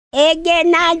Ege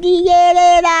na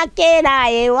digirira kira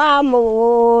ewa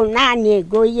mu na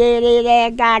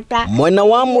niguyirire gata. Mwena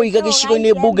wa Muiga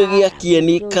gicigo-ini mbunge gia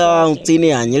Kieni kaunti-ini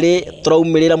ya Nyeri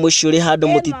turaumirira muci uri handu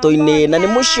mutito-ini na ni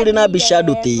muci uri na mbica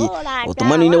nduti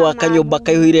utumani-ini wa kanyumba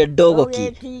kaihũire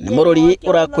ndogoki ni murori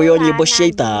urakuyo nyimbo cia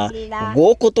ita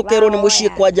guku tukerwo ni muci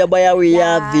kwa njamba ya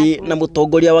wiyathi na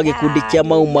mutongoria wa gikundi kia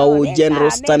Mau Mau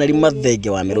General Stanley Mathenge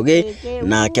wa Mirugi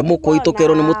nake mukui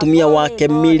tukerwo ni mutumia wake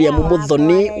Miriam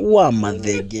Muthoni wa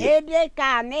Mathenge.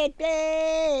 Kamete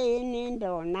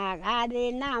nindona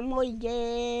gari na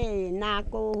muige na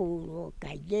kuhuruka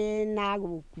je na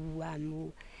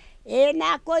gukuamu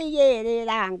na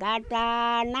kuyirira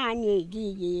ngata na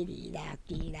nyigirira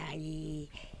kirai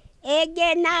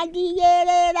ege na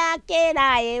digirira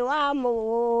kirai wa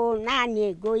mu na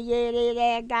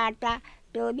nyiguyirire ngata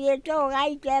tuthie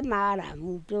tugaite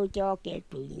maramu tucoke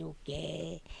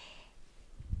tuinuke.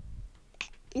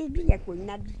 Nibia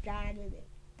kuina bitarire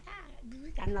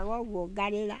kana woguo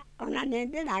ngarira ona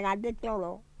nindiraga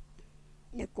nditoro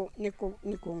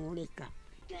nikung'urika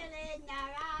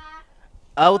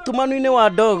utumanu-ini wa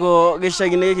ndogo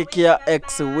gicagi-ini giki kia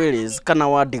X Willis kana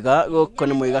wa ndiga guko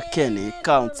ni Muiga Kieni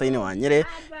kaunti-ini wa Nyeri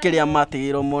kiria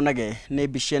matigirwo monage ni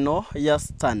mbica ino ya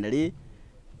Stanley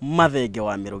Mathenge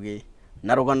wa Mirugi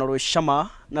na rugano rwi cama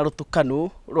na rutukanu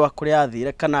rwa kuria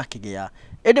athire kana akigia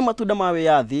indi matunda ma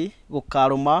wiyathi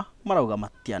gukaruma marauga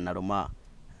matianaruma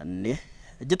ni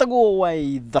njitagwo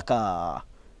Waithaka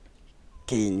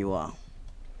Kinyua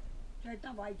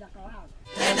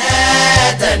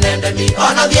tenendemi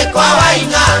ona thie kwa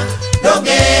Wainga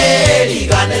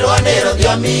ndungiriganirwo ni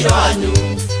ruthiomi rwanyu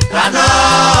kana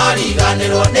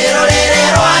riganirwo ni ruriri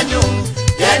rwanyu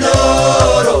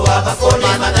yenuru wa bakuni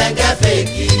Mathenge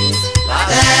feki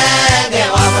Mathenge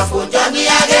wa bakunjoni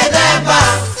ya githemba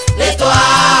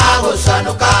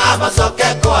nitwagucanuka amacoke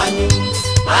kwanyu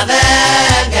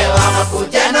Mathenge wa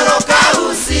bakunjenuru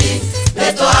kausi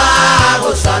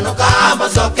nitwagucanuka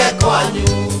amacoke kwanyu.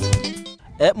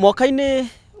 Mwaka-ini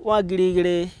wa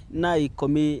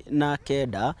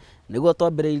 2019 niguo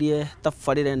twambiriirie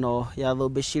tabarĩra ĩno ya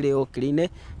thũmbĩ cirĩ ũkiri-inĩ.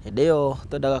 Hĩndĩ ĩyo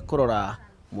twendaga kũrora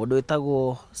mũndũ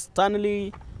wĩtagwo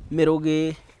Stanley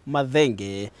Mirugi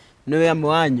Mathenge niwe amwe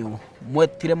wanyu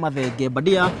mwetire Mathenge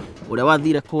Badia ũrĩa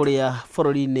wathire kũrĩa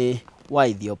bũrũri-inĩ wa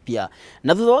Ethiopia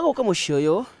na thutha wa gũka mũciĩ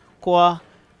ũyũ kwa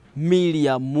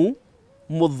Miriam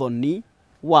Muthoni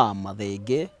wa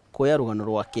Mathenge kuoya rũgano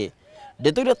rwake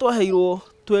ndeto iria twaheirwo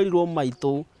twerirwo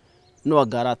maitũ no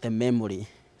angarate memory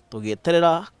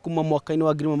tũgĩeterera kuma mwaka-inĩ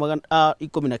wa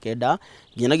 2019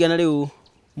 nginyagia na rĩu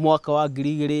mwaka wa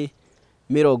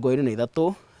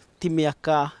 2023 ti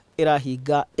mĩaka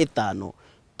ĩrahinga 5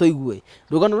 tuigue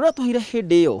rũgano rũrĩa tũheire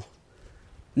hĩndĩ ĩyo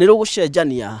nĩ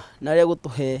rũgũcenjania na rĩa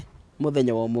gũtũhe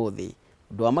mũthenya wa ũmũthĩ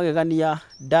ũndũ wa magegania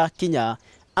ndakinya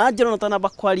anjĩra ta namba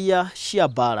kwaria cia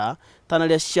mbaara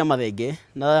tanaria cia Mathenge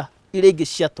na iria ingĩ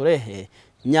cia tũrehe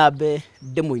nyambe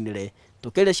ndĩmũinĩre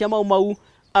tũkĩrĩa cia Mau Mau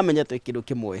amenyete kĩndũ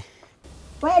kĩmwe.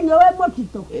 We nĩwe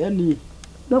mũtitũ Ni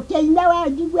ndũkĩine we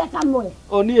njigue kamwe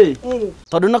niĩ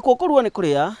tondũ nakuo kũrua nĩ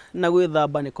kũrĩa na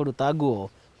gwĩthamba nĩ kũruta nguo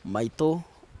maitũ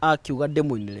akiuga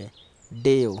ndĩmũinĩre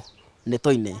ndĩũ nĩ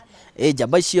tũine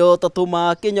njamba icio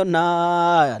tatũma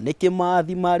kĩnyona nĩ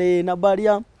kĩmathi marĩ na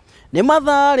mbaria nĩ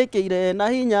matharĩkĩire na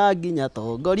hinya nginya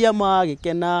tongoria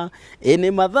magĩkena nĩ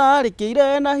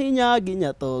matharĩkĩire na hinya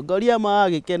nginya tongoria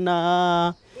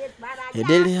magĩkena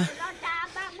hĩndĩ ĩrĩa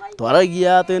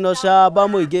twaragia twĩna ũcamba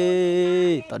mũingĩ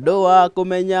tondũ wa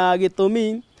kũmenya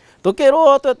gĩtũmi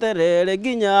tũkĩrwo tweterere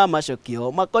nginya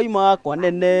macokio makoima kwa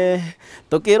nene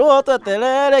tũkĩrwo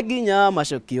tweterere nginya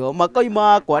macokio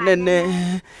makoima kwa nene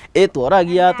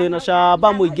twaragia twĩna ũcamba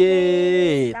mũingĩ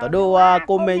tondũ wa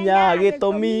kũmenya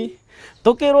gĩtũmi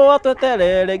tũkĩrwo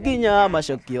tweterere nginya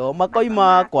macokio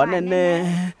makoima kwa nene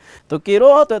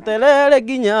tũkĩrwo tweterere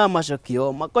nginya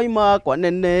macokio makoima kwa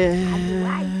nene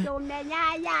tumenya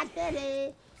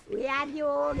yatere wiyathi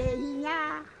ũrĩ hinya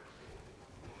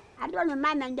andũ nĩ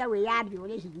mamenya wiyathi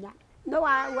ũrĩ hinya no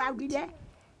waugire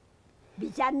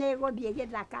mbica nĩ gũthiĩ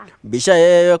gĩthaka mbica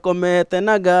ĩyo komete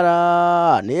na ngara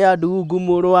nĩ ya ndungu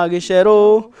mũrũ wa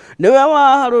gĩcerũ nĩwe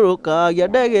waharũrũkagia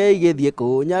ndege igĩthiĩ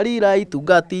kũnyarira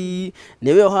itungati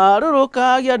nĩwe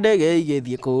waharũrũkagia ndege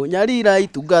igĩthiĩ kũnyarira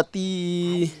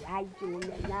itungati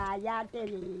tumenya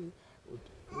yatere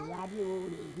wiyathi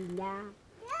ũrĩ hinya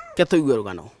ke tũigue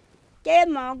rũgano.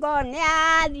 Kĩmongo nĩ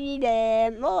athire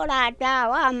mũrata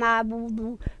wa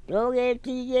mabubu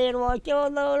tũgĩtigĩrwo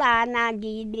cũthũra na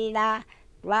ngindĩra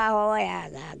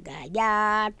twahoyaga Ngai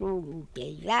atũrute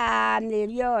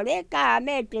iramĩrio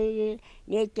rĩkamĩtĩ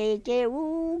nĩkĩ kĩu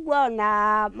nguona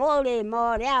mũrĩmo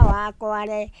ũrĩa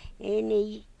wakware nĩ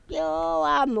kio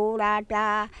wa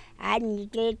murata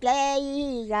anyitete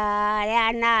iga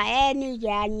yana eni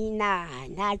janina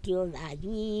na kio la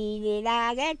juire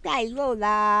la geta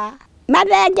igoda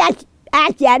mathenge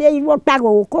aciarĩirwo ta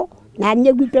gũkũ na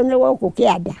niĩ gwitũ nĩ gũkũ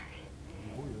kĩanda.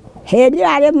 Hĩndĩ ĩyo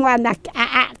arĩ mwana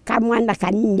kamwana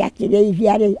kanini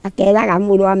akĩrĩithia rĩ akeraga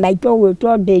mũrũ wa maitũ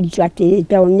ũgwĩtwo Ndĩritu atĩrĩ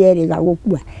tondũ nĩerĩga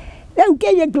gũkua. Rĩu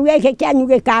kĩirĩtu gĩkĩ kĩanyu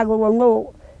gĩkagũrwo nũ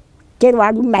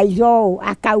kĩrwaru maitho ũũ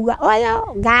akauga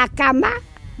ũyũ ngakama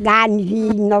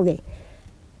nganithi noge.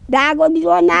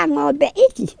 Ndagũrirwo na ng'ombe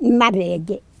ici nĩ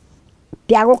mathenge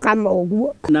cia gũkama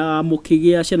ũguo. Na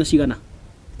mũkĩgĩa ciana cigana?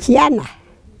 Ciana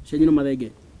cianyu na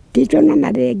mathenge? Titũ na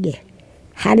mathenge.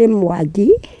 Harĩ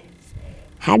Mwangi,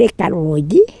 harĩ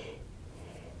Karonji,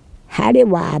 harĩ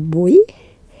Wambui,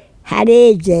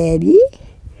 harĩ Njeri,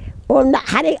 ona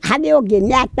harĩ ũngĩ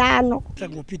nĩ atano.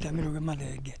 Tagwo Peter Mirugi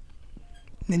Mathenge.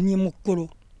 Nĩ niĩ mũkũrũ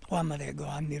wa Mathenge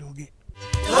wa Mirugi.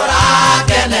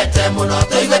 Tũrakenete mũno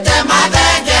tũiguĩte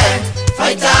Mathenge,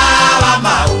 baita wa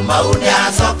Mau Mau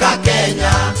nĩacoka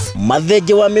Kenya.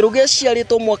 Mathenge wa Mirugi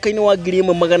aciarĩtwo mwaka-inĩ wa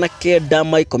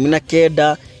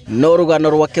 1919 no rũgano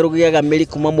rwake rũgĩaga mĩri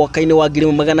kuma mwaka-inĩ wa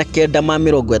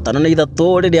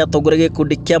 1953 rĩrĩa atongoragia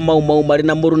gĩkundi kĩa Mau Mau marĩ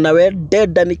na mũrunawe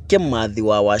Dedan Kimathi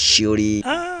wa Waciuri.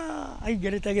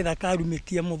 Aingĩrĩte gĩthaka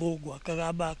arumĩtie mũthũngũ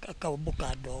akagamba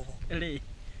akaũmbũka ndogo. Hĩndĩ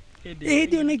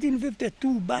ĩyo 1952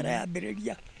 mbara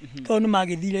yambĩrĩria tondũ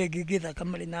nĩmagĩthire gĩthaka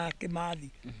marĩ na Kimathi.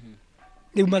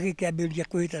 Rĩu magĩkĩambĩrĩria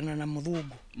kwĩhĩtana na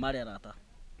mũthũngũ. Marĩ arata?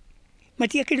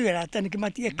 Matiakĩrĩ arata nĩkĩ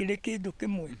matiakĩrĩ kĩndũ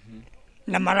kĩmwe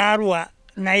na mararũa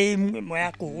na ĩmwe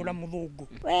ya kũhũra mũthũngũ.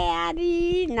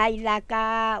 Weari na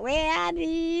ithaka,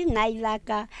 weari na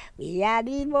ithaka,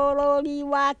 weari bũrũri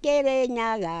wa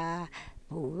Kĩrĩnyaga,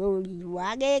 bũrũri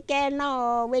wa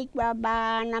gĩkeno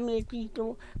wĩkwamba na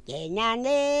mĩtitũ, Kenya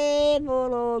nĩ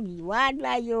bũrũri wa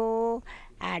thayũ,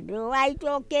 andũ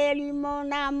aitũ kĩrimũ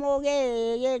na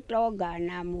mũgĩ gĩtonga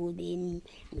na mũthĩni,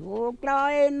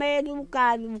 nĩgũtoĩ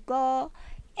mĩthukathuko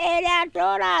ĩrĩa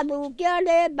tũrathukio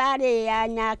nĩ mbarĩ ya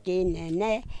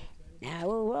Nyakĩnene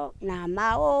na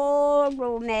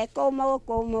maũndũ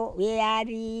mekũmũkũmũ.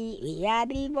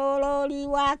 Wĩari bũrũri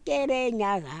wa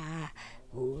Kĩrĩnyaga,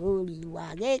 bũrũri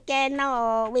wa gĩkeno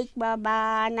wĩkwamba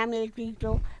na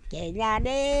mĩtitũ, Kenya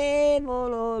nĩ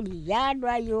bũrũri ya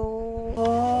thayũ.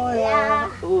 Oya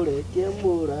ũreke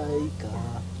mũraika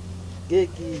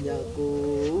gĩkinya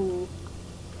kũu.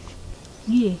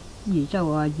 Niĩ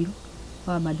njĩtagwo Wanjiru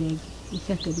wa Mathenge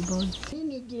Secondary Board.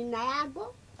 Mimi jina yangu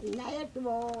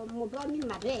inaitwa Muthoni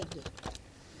Mathenge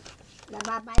na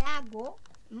baba yangu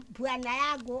bwana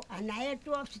yangu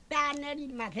anaitwa Stanley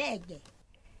Mathenge.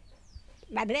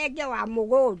 Mathenge wa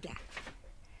Mugunda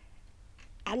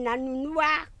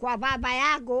ananunua kwa baba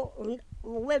yangu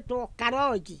huitwa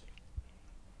Karonji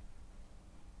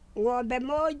ng'ombe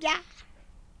moja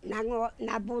na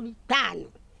mbũri 5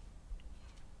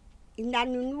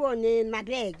 inanunua ni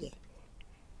Mathenge.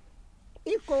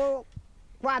 Iko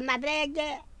kwa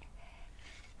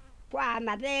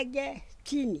Mathenge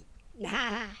chini na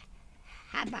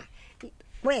hapa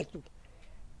kwetu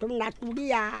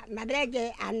tunatulia.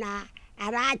 Mathenge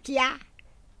anaacha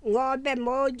ng'ombe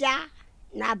moja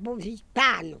na mbũri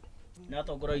 5. Na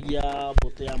atongoragia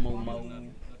mbũtũ ya Mau Mau.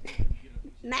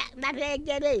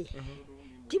 Mathenge rĩ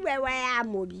tiwe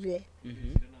wamũrire,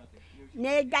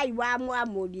 nĩ Ngai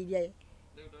wamwamũrire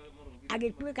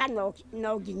agĩtuĩka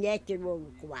no nginya ekĩrwo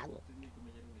rũkwaro.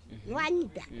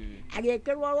 Nĩwanyita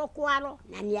agĩkĩrwo rũkwaro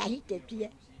na nĩahikĩtie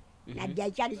na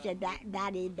ndiaikarĩte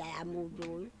ndarĩ nda ya mũndũ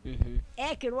ũyũ.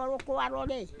 Ekĩrwo rũkwaro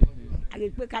rĩ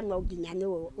agĩtuĩka no nginya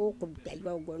nĩwe ũkũruta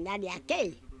igongona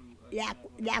rĩake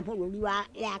rĩa bũrũri wa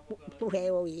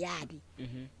kũheo wĩyathi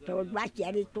tondũ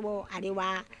aciarĩtwo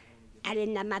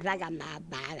arĩ na mathaga ma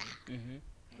mbaara.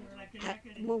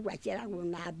 Mũndũ aciaragwo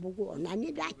na mbugu, ona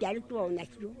niĩ ndaciarĩtwo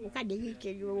onacio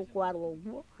ũkandigicĩrio rũkwaro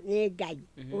ũguo nĩ Ngai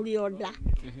ũrĩa nda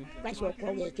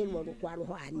ũgacoka ũgekĩrwo rũkwaro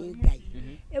haha nĩ Ngai.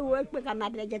 Rĩu gũtuĩka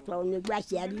Mathenge tondũ nĩguo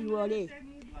aciarirwo rĩ,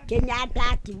 Kenyatta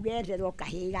akiuga etherwo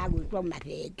kahĩĩ ga gwĩtwo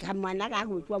Mathenge, kamwana ga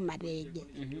gwĩtwo Mathenge.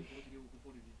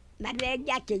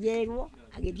 Mathenge akĩgĩrwo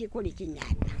agĩthiĩ kũrĩ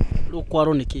Kenyatta.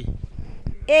 Rũkwaro nĩkĩ?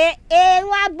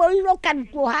 Rwa mbũri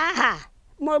rũkarutwo haha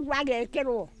mũndũ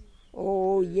agekĩrwo.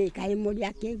 Oye kaĩ mũrĩ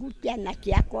akĩhutia na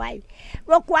ciakwa.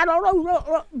 Rũkwaro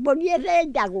rũu mbũri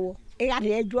ĩthĩnjagwo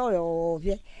ĩgathĩnjwo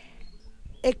yothe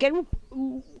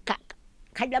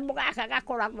kanyamũ gaka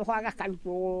gakoragwo ho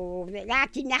gakarutwo gothe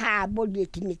gakinya haha mbũri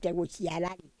ĩkinyĩte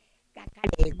gũciara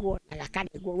gakarengwo na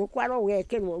gakarengwo rũkwaro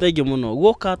rũgekĩrwo. Thengi mũno.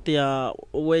 Guoka atĩa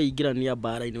weingĩrania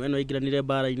mbara-inĩ? We nĩwaingĩranire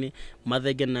mbara-inĩ,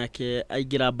 Mathenge nake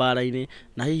aingĩra mbara-inĩ,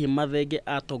 na hihi Mathenge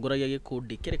atongoragia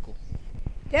gĩkundi kĩrĩkũ?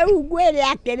 Rĩu ngwĩre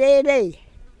atĩrĩrĩ,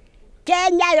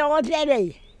 Kenya yothe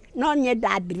rĩ, no niĩ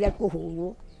ndambire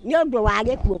kũhũrwo nĩ ũndũ wa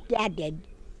gĩkuũ kĩa Ndedi.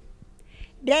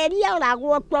 Nderi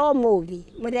oragwo ta ũmũthĩ,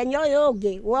 mũthenya ũyũ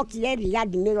ũngĩ wokire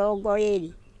thigari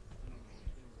 20,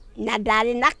 na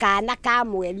ndarĩ na kana ka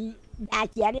mweri,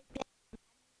 ndaciarĩte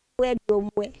mweri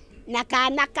ũmwe, na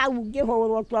kana kau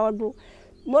ngĩhũrwo tondũ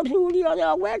mũthuri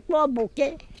ũrĩa ũgwĩtwo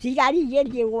Mbũkĩ, thigari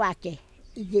igĩthiĩ gwake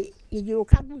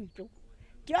igĩũka gwitũ.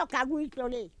 Kĩoka gwitũ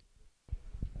rĩ,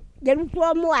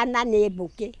 ngĩrutwo mwana nĩ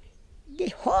Mbũkĩ,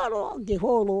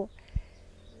 ngĩhũrwo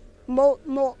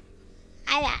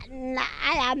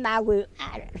aya magwĩ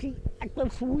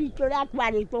tũburi tũrĩa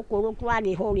twarĩ tũkũrũ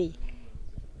twarĩ ho rĩ,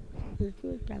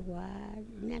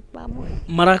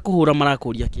 marakũhũra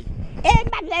marakũria kĩ?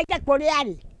 Mathenge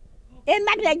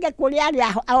kũrĩa arĩ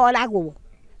oragwo,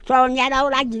 tondũ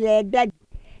nĩaroragire Ndedi.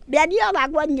 Ndedi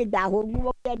oragwo niĩ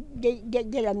ndahũrirwo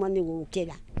ngĩremwo nĩ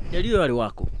gũkĩra. Ndedi ũyũ arĩ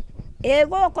wakũ?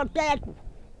 Gũkũ Tetu.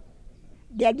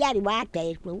 Ndedi arĩ wa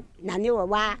Tetu na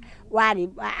nĩwe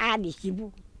arĩ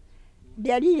cibu.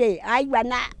 Ndedi rĩ, aigua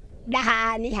na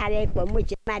haha nĩ harekwo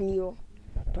mũcemanio,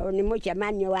 tondũ nĩ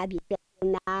mũcemanio wathiĩte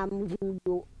na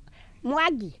mũthuri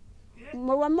Mwangi.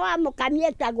 Mũkami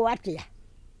etagwo atĩa?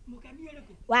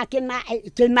 Wa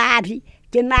Kĩmathi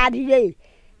rĩ,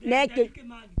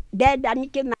 Dedan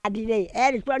Kĩmathi rĩ,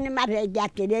 erĩtwo nĩ Mathenge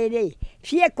atĩrĩrĩ,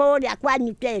 ciĩ kũrĩa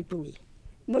kwanyu Tetu rĩ,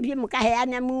 mũthiĩ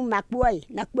mũkaheane MUMA kuo ĩ,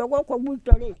 nakuo gũkũ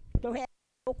gwitũ rĩ, tũheane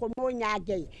gũkũ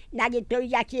Mũnyange na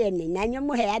Gĩtũiga kĩene, na inyuĩ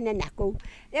mũheane na kũu.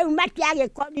 Rĩu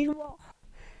matiagĩkorirwo,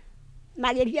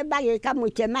 magĩthiĩ magĩka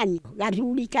mũcemanio,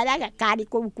 gathuri karĩa karĩ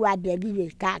kũu kwa Ndedi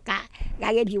rĩ,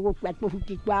 gagĩthiĩ gũtua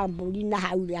tũhuti twa mbũri na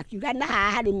hau rĩ, akiuga na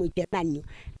haha harĩ mũcemanio.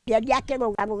 Ndedi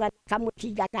akĩrũgarũga na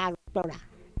kamũcinga ka gũtora.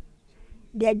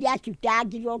 Ndedi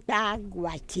akĩutangirwo ta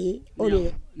ngwacĩ.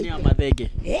 Nĩ a Mathenge?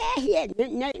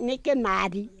 Nĩ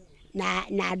Kĩmathi na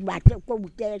andũ a kũu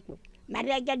Tetu.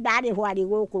 Mathenge ndarĩ ho, arĩ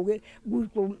gũkũ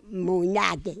gwitũ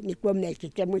Mũnyange nĩkuo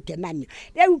mekĩte mũcemanio.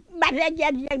 Rĩu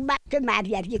Mathenge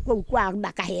Kĩmathi athiĩ kũu kwao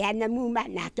makaheana MUMA,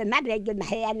 nake Mathenge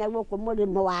maheana gũkũ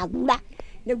mũrĩmo wa Gura,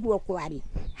 nĩguo kwarĩ.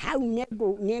 Hau nĩ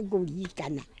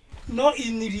ngũririkana. No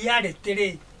in reality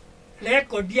rĩ,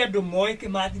 rekondi andũ moĩ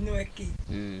Kĩmathi nĩwe kĩ,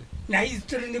 na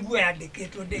history nĩguo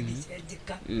yandĩkĩtwo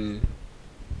ndĩngĩcenjeka.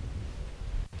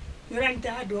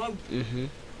 Nĩũranyita handũ hau?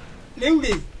 Rĩu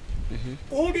rĩ,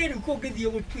 ũrĩa rĩu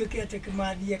kũngĩthiĩ gũtuĩke atĩ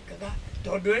Kĩmathi ekaga,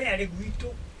 tondũ ũrĩa arĩ gwitũ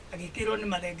agĩkĩrwo nĩ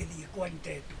Mathenge thiĩ kwanyu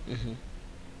Tetu.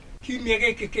 Kiumia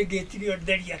gĩkĩ kĩngĩtirio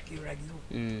Nderi akĩũragirwo.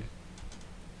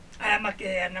 Aya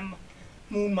makĩheana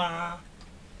MUMA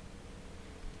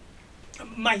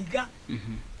Maiga,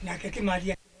 nake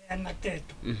Kĩmathi akĩheana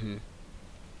Tetu.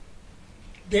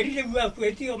 Nderi rĩu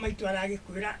akuĩtio maitũ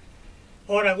aragĩkwĩra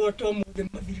oragwo ta ũmũthĩ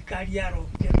thirikari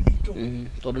yarogire gwitũ.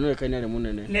 Tondũ nĩwe kaini arĩ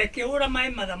mũnene. Na ĩkĩhũra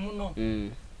Maĩ Matha mũno.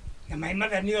 Na Maĩ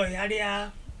Matha nĩoĩ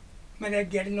harĩa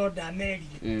Mathenge arĩ, no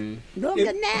ndamerire.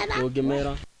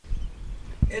 Ndũngĩmera.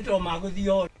 Ĩtwo magũthiĩ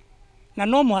othe. Na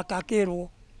no mũhaka akĩrwo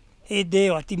hĩndĩ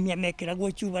ĩyo atimia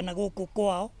mekĩragwo cuba na gũkũ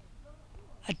kwao,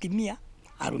 atimia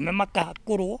arũme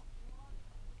makahakũrwo,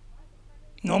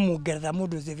 no Mũngeretha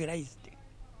mũndũ civilized.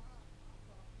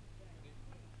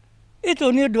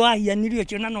 Ĩtwo nĩ ũndũ wa hianĩrio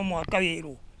ũcio, na no mũhaka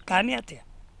wĩrwo kana nĩ atĩa.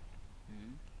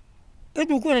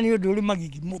 Ĩtwo kuona nĩ ũndũ ũrĩ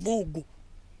magigi mũthũngũ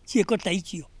ciĩko ta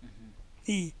icio.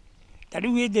 Ta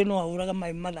rĩu hĩndĩ ĩno ahũraga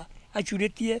Maĩ Matha,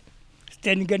 acurĩtie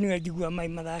Stenga nĩwe njigua Maĩ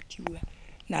Matha akiuga,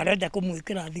 na arenda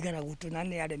kũmwĩkĩra thigara gũtũ na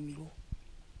nĩ aremirwo.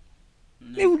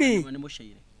 Rĩu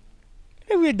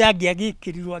rĩu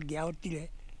ndangĩagĩkĩrirwo angĩahotire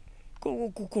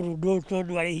kũrũndwo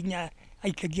tondũ arĩ hinya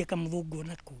aikagie kamũthũngũ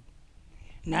nakũu.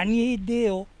 Na niĩ hĩndĩ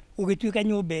ĩyo gũgĩtuĩka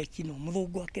nyũmba ĩcinwo,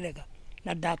 mũthũngũ akĩrega,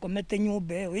 na ndakomete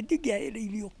nyũmba ĩyo,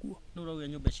 ndingĩahĩrĩirio kuo. Nĩ ũrauga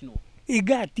nyũmba ĩcinwo?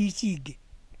 Ingati ici ingĩ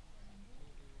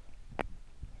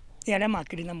arĩa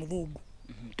makĩrĩ na mũthũngũ,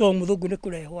 tondũ mũthũngũ nĩ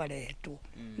kũrehwo arehetwo,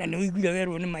 na nĩ ũiguire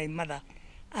werwo nĩ Maĩ Matha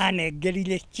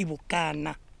anengerire cibũ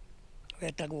kana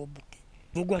wetagwo Mbũkĩ.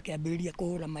 Mũthũngũ akĩambĩrĩria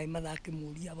kũhũra Maĩ Matha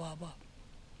akĩmũria baba,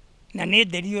 na nĩ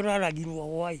Nderi ũraragirwo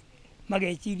hwaĩ,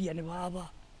 mageciria nĩ baba,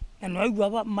 na nĩ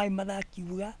waigua Maĩ Matha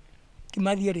akiuga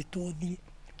Kĩmathi arĩ tũthiĩ.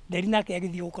 Nderi nake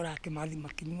agĩthiĩ gũkora Kĩmathi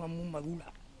makĩnyua MUMA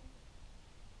Gura.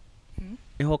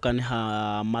 Nĩhoka nĩ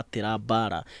ha matĩra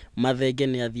mbara, Mathenge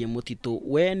nĩ athiĩ mũtitũ,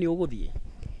 we nĩ ũgũthiĩ?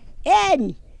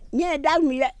 Ĩni, niĩ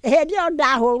ndaumire hĩndĩ ĩyo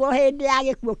ndahũrwo hĩndĩ ya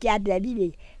gĩkuũ kĩa Nderi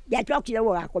rĩ, ndiacokire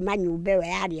gũgakoma nyũmba ĩyo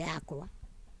yarĩ yakwa.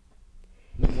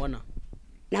 Na mwana?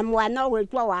 Na mwana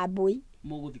ũgwĩtwo Wambũi.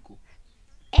 Mũgũthiĩ kũ?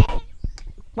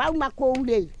 Twauma kũu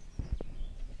rĩ,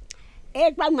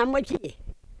 twauma mũciĩ,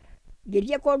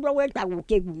 ngĩthiĩ kũndũ gwĩtagwo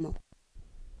Kĩgumo,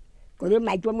 kũrĩ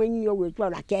maitũ mũnini ũgwĩtwo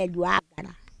Rakendi wa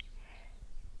Ngara.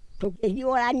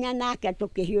 Tukihiũrania nake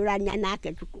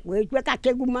gwĩtuĩka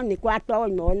kĩgumo nĩ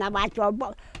gwatoonywo na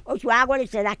wacombo ũcio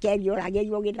wagũrĩte rake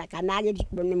ũragĩirwo gĩthaka na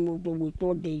agĩthikwo nĩ mũndũ ũgwĩtwo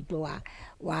Ndĩitũ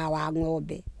wa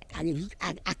ng'ombe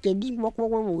akĩthikwo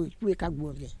kũgũrũ gwĩtuĩka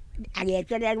guothe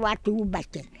agĩetererwo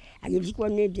atumbate agĩthikwo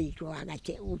nĩ Ndĩitũ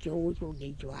ũcio ũgwĩtwo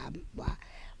Ndĩitũ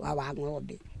wa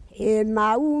ng'ombe.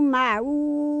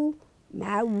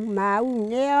 Mau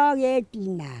nĩo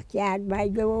gĩtina kĩa andũ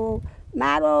aitũ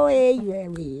marũĩire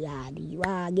wĩyathi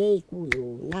wa Gĩkũyũ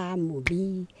na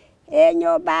Mũmbi.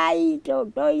 Nyũmba itũ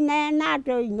tũine na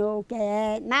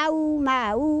tũinũke.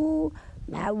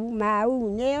 Mau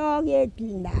nĩo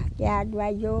gĩtina kĩa andũ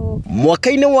aitũ.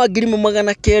 Mwaka-inĩ wa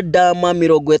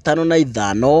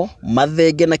 1955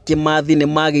 Mathenge na Kĩmathi nĩ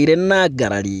magĩire na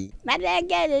ngarari.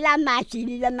 Mathenge rĩrĩa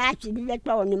macirire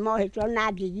tondũ nĩ mohetwo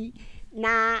na ndigi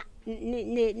na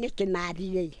nĩ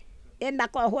Kĩmathi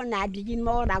makohwo na ndigi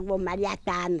moragwo marĩ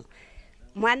atano.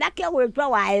 Mwanake ũgwĩtwo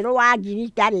Waĩrũ wa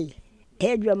Ngirita hĩndĩ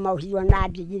ĩyo mohirwo na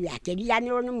ndigi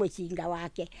akĩriganĩrwo nĩ mũcinga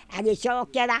wake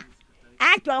agĩcokera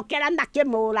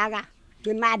makĩmũraga.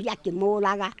 Kĩmathi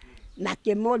akĩmũraga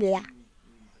makĩmũrĩa.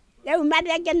 Rĩu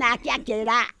Mathenge nake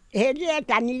akĩra hĩndĩ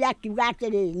etanire akiuga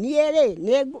atĩrĩ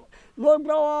niĩ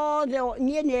mũndũ wothe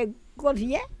niĩ nĩ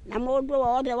ngũthiĩ na mũndũ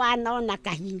wothe wanona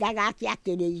kahinda gake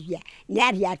akĩrĩithia nĩ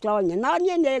athiĩ atonye, no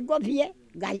niĩ nĩ ngũthiĩ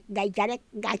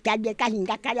ngaikarie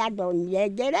kahinda karĩa ndonire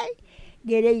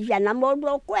ngĩrĩithia na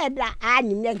mũndũ ũkwenda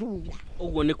anyime thutha.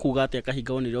 Ũguo nĩ kuuga atĩa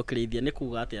kahinga wonire ũkĩrĩithia nĩ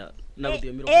kuuga atĩa na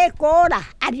rũthiomi kũũra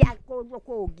athiĩ kũndũ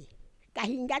kũngĩ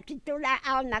kahinga ti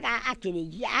tũrĩa onaga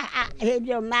akĩrĩithia hĩndĩ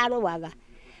ĩyo marũaga.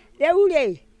 Rĩu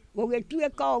rĩ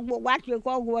gũgĩtuĩka ũguo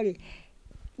gwatuĩka ũguo rĩ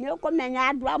nĩ ũkũmenya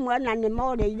andũ amwe na nĩ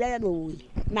morĩire rũĩ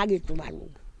magĩtwarwo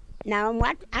na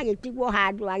ũmwe agĩtigwo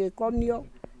handũ agĩkomio.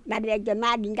 Mathenge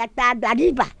mathinga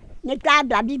Tandariba nĩ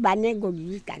Tandariba nĩ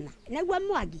ngũririkana nĩguo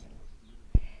Mwangi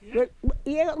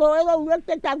rũĩ rũu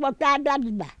rwĩtĩtagwo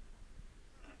Tandariba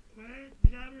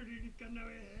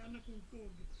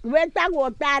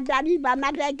rwĩtagwo Tandariba.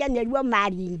 Mathenge nĩruo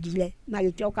maringire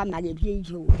magĩcoka magĩthiĩ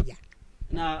Ethiopia.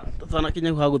 Na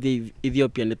twanakinya ha gũthiĩ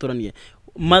Ethiopia nĩ tũranie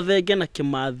Mathenge na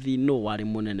Kĩmathi no warĩ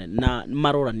mũnene na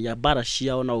marorania mbara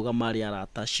ciao na uga marĩ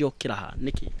arata ciokĩra ha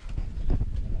nĩkĩ?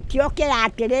 Ciokĩra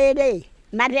atĩrĩrĩ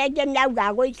Mathenge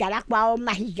nĩauga gũikara kwao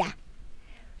mahiga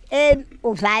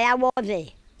ũthaya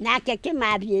wothe nake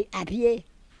Kĩmathi athiĩ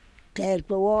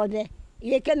Tetũ wothe.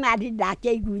 Kĩmathi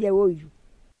ndakĩiguire ũiru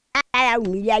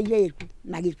ayaumire airĩtu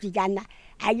magĩtigana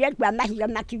airĩtu a mahiga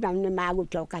makiuga nĩ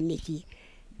magũcoka mĩciĩ.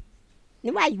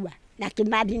 Nĩ waigua na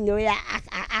Kĩmathi nĩwe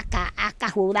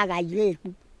akahũraga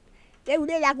airĩtu. Rĩu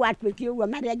rĩrĩa gwatuĩkire ũguo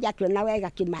Mathenge akĩona wega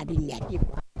Kĩmathi nĩathiĩ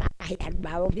akahe andũ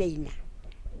ao thĩna.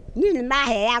 Niĩ nĩ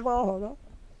maheaga ũhoro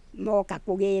moka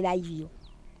kũgĩra irio.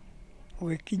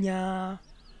 Gũgĩkinya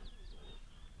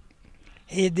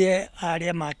hĩndĩ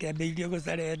arĩa makĩambĩrĩirie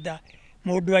gũcarenda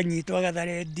mũndũ anyitwo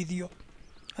agatharendithio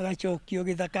agacokio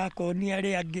gĩthaka akonia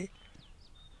arĩa angĩ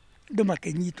andũ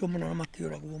makĩnyitwo mũno na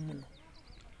makĩũragwo mũno.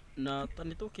 Na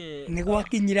nĩ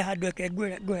gwakinyire handũ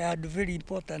ngũhe handũ very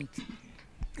important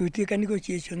gũtuĩka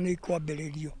negotiation nĩ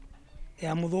ikwambĩrĩrio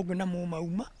ya mũthũngũ na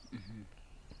mũmauma.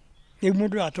 Rĩu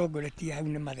mũndũ atongoretie hau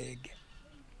nĩ Mathenge.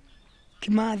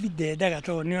 Kĩmathi ndendaga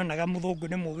tondũ nĩonaga mũthũngũ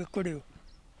nĩ mũgĩ kũrĩ ũ?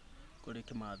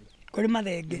 Kũrĩ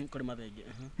Mathenge.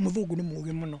 Mũthũngũ nĩ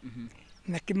mũgĩ mũno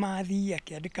na Kĩmathi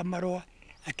akĩandĩka marũa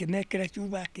akĩmekĩra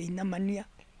cuba akĩinamania.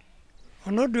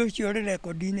 Ona ũndũ ũcio ũrĩ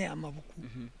rekondi-inĩ ya mabuku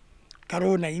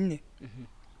karũna-inĩ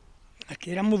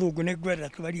akĩra mũthũngũ nĩ ngwenda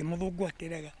twarie. Mũthũngũ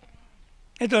akĩrega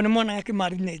nĩ tondũ nĩ monaga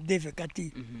Kĩmathi nĩ difficult.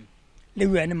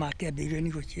 Rĩu aya nĩ makĩambĩrĩirie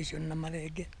negotiation na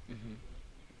Mathenge.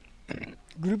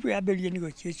 Group yambĩrĩirie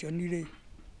negotiation rĩ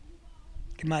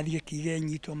Kĩmathi akiuga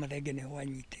nyitwo Mathenge nĩho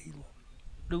anyitĩirwo.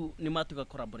 Rĩu nĩ matuĩka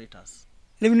collaborators.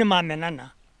 Rĩu nĩ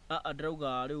mamenana.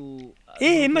 Ndĩrauga rĩu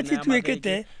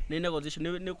matituĩkĩte nĩ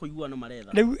negotiation nĩ kũiguana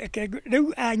maretha.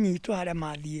 Rĩu anyitwo harĩa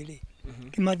mathiĩ rĩ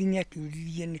Kĩmathi nĩ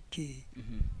akiuririe nĩkĩ.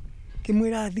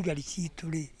 Kĩmwĩra thigari citũ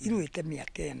rĩ irũĩte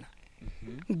mĩaka ĩna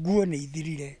nguo nĩ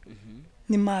ithirire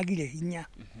nĩ magire hinya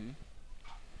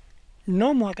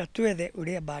no mũhaka twethe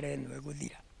ũrĩa mbara ĩno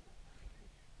ĩgũthira.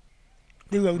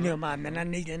 Rĩu au nĩo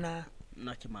mamenanĩire na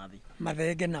Kĩmathi.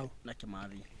 Mathenge nao na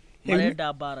Kĩmathi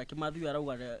marenda mbara. Kĩmathi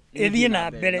arauga ĩthiĩ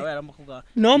na mbere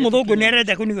no mũthũngũ nĩ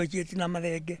arenda kũnegotiate na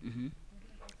Mathenge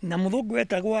na mũthũngũ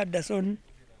wetagwo Anderson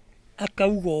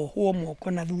akauga ohwo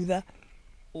moko na thutha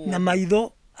na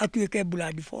maitho atuĩke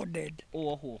blood-folded.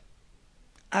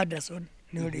 Anderson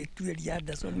nĩ ũrĩtuĩria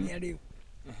Anderson nĩ arĩu.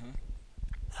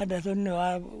 Anderson nĩ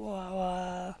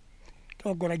wa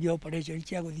tongoragia operation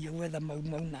cia gũthiĩ gwetha Mau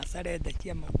Mau na sarenda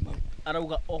cia Mau Mau.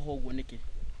 Arauga oho ũguo nĩkĩ?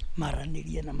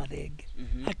 maranĩrie na Mathenge.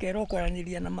 Akerwo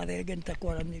kwaranĩria na Mathenge nĩ ta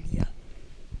kwaranĩria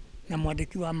na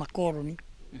mwandĩki wa makoroni.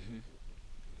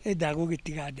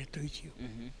 Ndagũgĩtiga ndeto icio.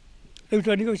 Rĩu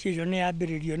tondũ negotiation nĩ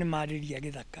yambĩrĩrio nĩ marĩria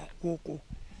gĩthaka gũkũ.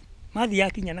 Mathiĩ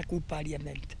yakinya na kũu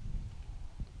parliament.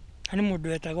 Nĩ mũndũ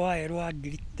wetagwo aerwo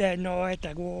no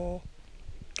wetagwo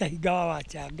Kahinga wa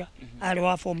Wachanga. Arĩ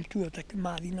wa form 2 ta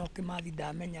Kimathi, no Kimathi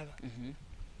ndamenyaga.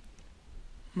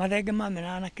 Mathenge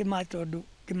mamenana na Kimathi tondũ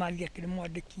Kimathi akĩrĩ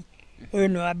mwandĩki. Ũyũ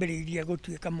nĩ wambĩrĩirie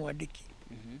gũtuĩka mwandĩki.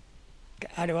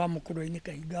 Arĩ wa mũkũrũ-inĩ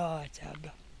Kahinga wa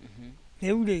Wachanga.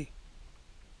 Rĩu rĩ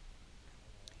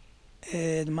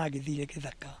magĩthire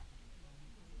gĩthaka.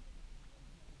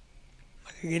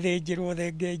 Magĩgĩthĩnjĩrwo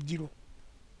thenge njirũ.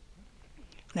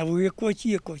 Na gũgĩkwo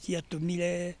ciĩko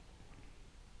ciatũmire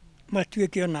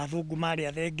matuĩke ona athũngũ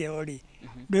marĩa thenge o rĩ.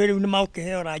 Rĩu nĩ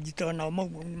magũkĩheo ranji tondũ nao Mau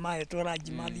Mau nĩ mahetwo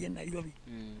ranji mathiĩ Nairobi.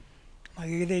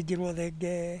 Magĩgĩthĩnjĩrwo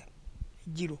thenge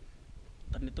njirũ.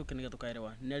 Nĩ tũkĩnĩge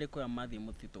tũkaerewa nĩ arĩkũ aya mathiĩ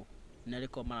mũtitũ, nĩ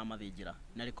arĩkũ maramathĩnjĩra,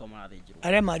 nĩ arĩkũ marathĩnjĩrwo.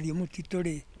 Arĩa mathiĩ mũtitũ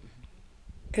rĩ,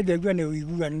 ndaigua nĩ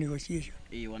ũiguano negotiation.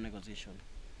 Wa negotiation.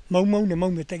 Mau Mau nĩ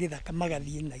maumĩte gĩthaka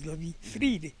magathiĩ Nairobi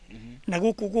freely. Na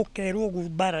gũkũ gũkerwo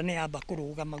mbara nĩ yamba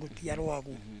kũrũgama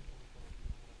gũtiarwagwo.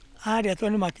 Arĩa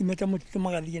tondũ nĩ makiumĩte mũtitũ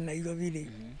magathiĩ Nairobi rĩ.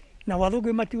 Na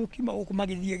wathũngũ matigũkiuma gũkũ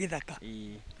magĩthiĩ gĩthaka.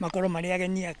 Makorwo marĩ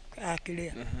ageni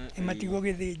akĩrĩa.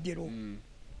 Matigũgĩthĩnjĩrwo.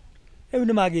 Rĩu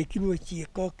nĩ magĩkirwo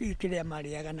ciĩko kĩrĩa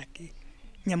marĩaga nakĩ.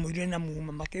 Nyamũ irĩ na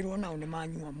MUMA makĩrwo nao nĩ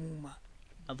manyua MUMA.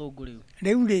 Athũngũ rĩu.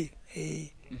 Rĩu rĩ,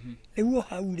 rĩu o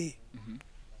hau rĩ.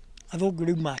 Athũngũ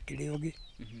rĩu makĩrĩ ogĩ.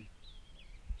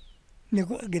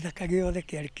 Gĩthaka gĩothe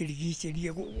kĩarĩ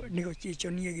kĩrigicĩrie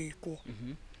negotiation ĩgĩkwo.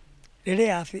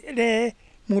 Rĩrĩa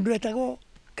mũndũ wetagwo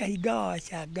Kahinga wa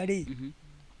Wachanga rĩ,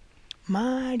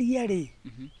 maria rĩ,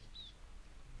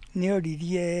 nĩ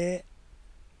oririe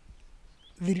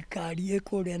thirikari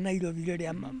ĩkũrĩa Nairobi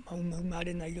rĩrĩa Mau Mau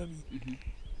marĩ Nairobi.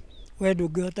 We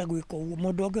ndũngĩhota gwĩka ũguo,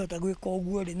 mũndũ ũngĩhota gwĩka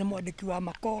ũguo rĩ nĩ mwandĩki wa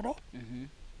makoro,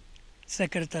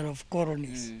 Secretary of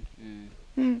Colonies.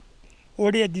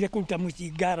 Ũrĩa endire kũruta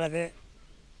mũcinga arathe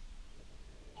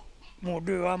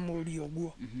mũndũ ũyũ wa mũriũ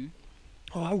ũguo.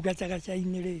 O hau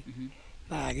gacagaca-inĩ rĩ,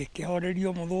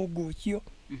 magĩkĩhorerio mũthũngũ ũcio.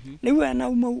 Rĩu aya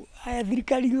Mau Mau aya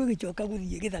thirikari ĩgĩcoka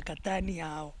gũthiĩ gĩthaka tani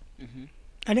yao.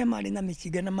 Arĩa marĩ na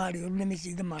mĩcinga na marĩ oru nĩ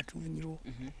mĩcinga matunyirwo.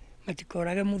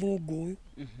 Matikorage mũthũngũ ũyũ.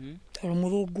 Tondũ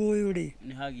mũthũngũ ũyũ rĩ,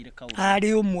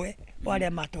 arĩ ũmwe wa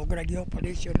arĩa matongoragia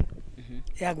operation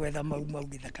ya gwetha Mau Mau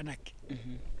gĩthaka nakĩ.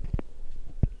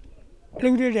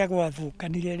 Rĩu rĩrĩa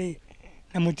gwathũkanire rĩ,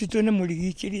 na mũtitũ nĩ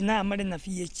mũrigicĩrie na marĩ na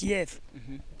VHF.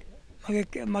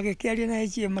 Magĩkĩaria na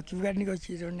HF makiuga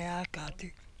negotiation nĩ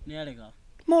yakatĩ. Nĩ arega.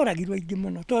 Moragirwo aingĩ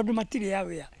mũno tondũ matirĩ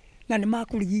aware na nĩ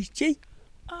makũrigicĩi.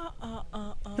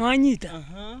 Nĩ wanyita?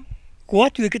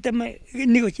 Gwatuĩkĩte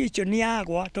negotiation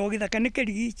yagwa tondũ gĩthaka nĩ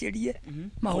kĩrigicĩrie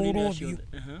mahũrwo biũ.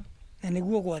 Na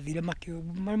nĩguo gwathire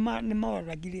nĩ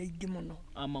moragire aingĩ mũno.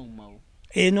 Mau Mau.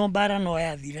 No mbara no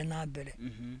yathire na mbere.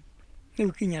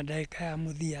 Rĩu kinya ndagĩka ya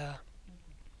mũthia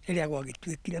rĩrĩa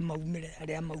gwagĩtuĩkire maumĩre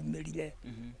arĩa maumĩrire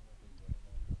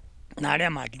na arĩa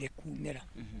magire kumĩra.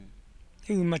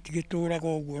 Rĩu matigĩtũraga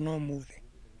ũguo no mũthĩ.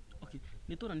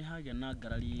 Nĩ tũra nĩ hagĩa na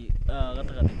ngarari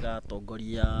gatagatĩ ka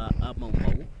atongoria a Mau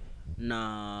Mau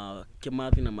na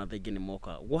Kimathi na Mathenge nĩ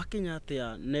moka. Gwakinya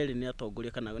atĩa Neri nĩ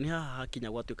atongoria kana nĩ haha hakinya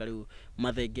gwatuĩka rĩu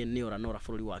Mathenge nĩ oranora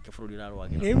bũrũri wake bũrũri RWA.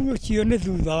 Rĩu ũcio nĩ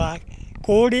thutha wake.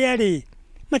 Kũrĩa rĩ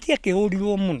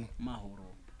matiakĩhũrirwo mũno.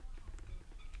 Mahũrwo.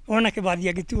 Ona Kĩmathi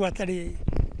agĩtua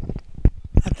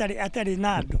atarĩ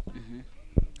na andũ.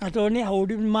 Na tondũ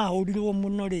nĩ mahũrirwo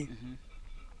mũno rĩ.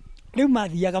 Rĩu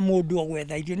mathiaga mũndũ o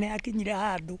gwetha irio nĩ hakinyire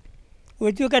handũ.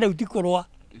 Gwĩtuĩka rĩu ti kũrũa.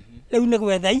 Rĩu nĩ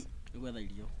gwetha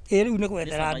irio. Rĩu nĩ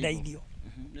gwethera nda irio.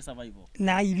 Nĩ survival.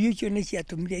 Na irio icio nĩ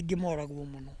ciatũmire aingĩ moragwo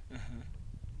mũno.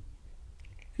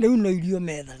 Rĩu no irio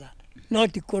methaga. No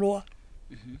ti kũrũa.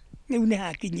 Rĩu nĩ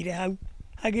hakinyire hau.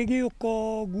 Hagĩgĩũka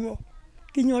ũguo.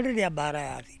 Kinya rĩrĩa mbara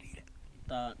yathirire.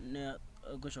 Ta nĩ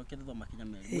ngũcokia thutha makinya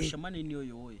merĩ. Mũcemanio-inĩ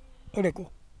ũyũ ũĩ. Ũrĩkũ?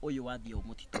 Ũyũ wathiĩ o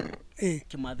mũtitũ.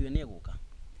 Kimathi nĩ egũka.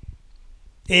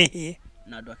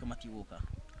 Na andũ ake matigũka.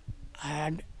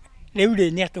 Rĩu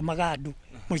rĩ nĩ atũmaga andũ.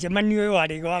 Mũcemanio ũyũ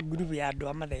warĩ wa group ya andũ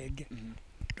a Mathenge.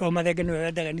 Tondũ Mathenge nĩwe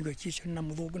wendaga negotiation na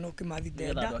mũthũngũ no Kimathi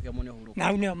ndenda. Na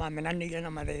hau nĩo mamenanĩire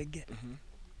na Mathenge.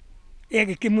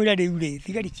 Agĩkĩmwĩra rĩu rĩ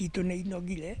thigari citũ nĩ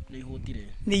inogire.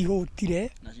 Nĩ ihũtire.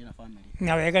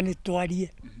 Na wega nĩ twarie.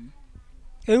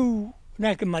 Rĩu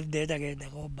na Kimathi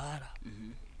ndendaga mbara.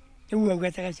 Rĩu hau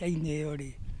gacagaca-inĩ ĩyo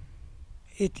rĩ.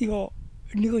 Ĩtiho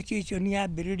negotiation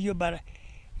yambĩrĩrio mbara.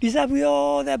 Reserve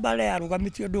yothe mbara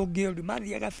yarũgamĩtio ũndũ ũngĩ ũru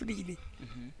mathiaga freely.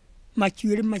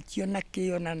 Macuĩrĩ macio na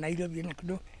kĩo na Nairobi na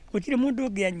kĩndũ gutire mundu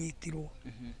ungi anyitirwo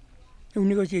riu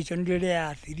negotiation rĩrĩa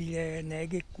yathirire na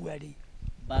ĩgĩkua rĩ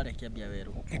Mbara ĩkĩambia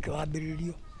werũ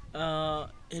ĩkĩwambĩrĩrio hĩndĩ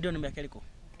ĩyo nĩ mĩaka ĩrĩkũ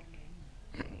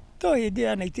to hĩndĩ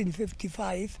ya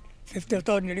 1955 50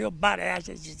 to nĩrĩo mbara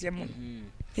yacecirie mũno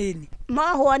ĩni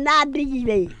mohwo na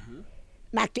ndigire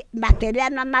makĩrĩa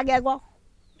na magego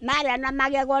marĩa na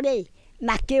magego rĩ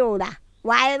makĩũra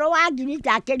Waĩrũ wa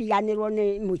Ngirita akĩriganĩrwo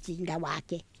nĩ mũcinga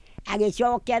wake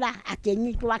agĩcokera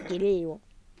akĩnyitwo akĩrĩo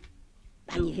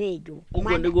agĩthĩnjwo.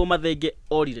 Ũguo nĩguo Mathenge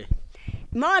orire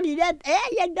morire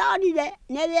ndorire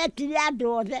nĩretire andũ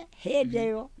othe hĩndĩ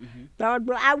ĩyo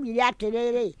tondũ augire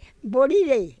atĩrĩrĩ mbũri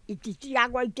rĩ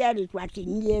ititigagwo iterĩtwo atĩ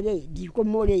niĩ rĩ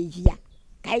ndikũmũrĩithia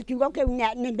kaĩ kiugo kĩu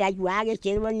nĩ ndaiguaga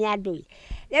gĩkĩrwo nĩ andũ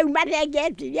rĩu Mathenge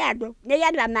etire andũ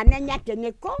nĩgetha mamenye atĩ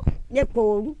nĩ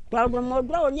kũũru tondũ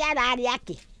mũndũ ũyũ nĩ ararĩa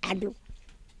kĩ andũ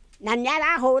na nĩ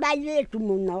arahũra airĩtu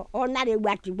mũno ona rĩu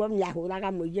atigwo nĩ ahũraga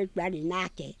mũirĩtu arĩ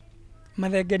nake.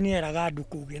 Mathenge nĩ eraga andũ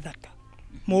kũu gĩthaka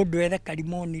mũndũ ethe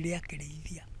karimonire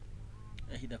akĩrĩithia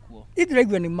ehitha kuo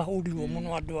itiraigua nĩ mahũrirwo mũno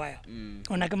andũ aya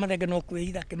onake Mathenge no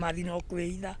kwĩhitha Kĩmathi no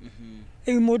kwĩhitha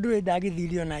rĩu mũndũ ũyũ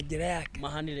ndagĩthirio na njĩra yake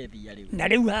mahanire thia rĩu na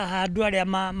rĩu haha andũ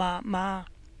arĩa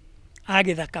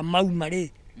agĩthaka mauma rĩ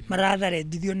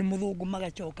maratharendithio nĩ mũthũngũ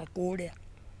magacoka kũrĩa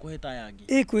kwĩhĩta yangi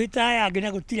kwĩhĩta yangi na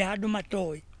gũtirĩ handũ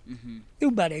matoĩ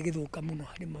rĩu mbara ĩgĩthũka mũno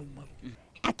harĩ Mau Mau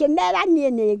akĩmera niĩ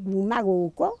nĩ nguma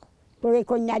gũkũ tũrĩ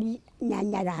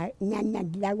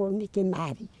kũnyanyadiragwo nĩ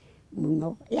Kĩmathi mũno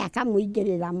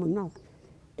akamũingĩrĩra mũno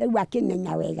rĩu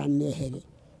akĩmenya wega nĩehere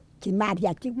Kĩmathi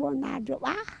atigwo na andũ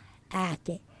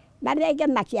ake Mathenge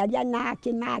makĩaria na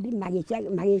Kĩmathi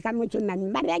magĩka mũcemanio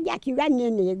Mathenge akiuga niĩ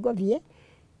nĩ ngũthiĩ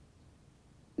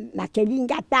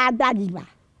makĩringa Tandariba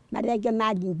Mathenge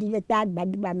maringire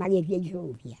Tandariba magĩthiĩ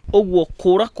Ethiopia. Ũguo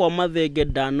kũra kwa Mathenge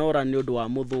ndanora nĩ ũndũ wa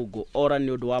mũthũngũ ora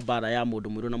nĩ ũndũ wa mbara ya mũndũ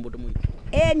mũirũ na mũndũ mũirũ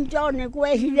njo nĩ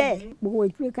gwehire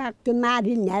gũgĩtuĩka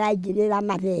Kĩmathi nĩ araingĩrĩra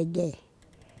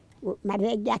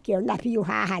Mathenge akĩona biũ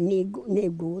haha nĩ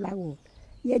ngũragwo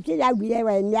gĩtirĩ augire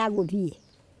we nĩ agũthiĩ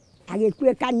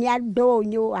agĩtuĩka nĩ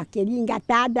andũnyũ akĩringa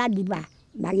Tandariba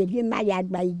magĩthiĩ marĩa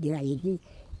andũ aingĩ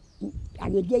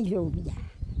agĩthiĩ Ethiopia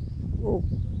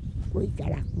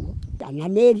gũikara kuo kana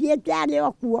nĩ thiĩte arĩ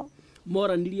o kuo.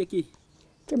 Moranirie kĩ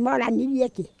Kĩmoranirie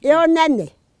kĩ ũnene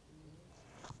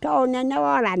to ũnene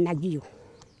woranagio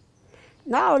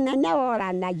no ũnene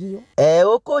woranagio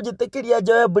ũkũnjĩtĩkĩria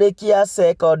njoe break ya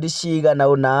sekondi cigana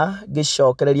ũna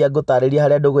ngĩcokereria ngũtarĩria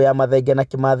harĩa ndũgũ ya Mathenge na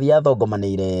Kĩmathi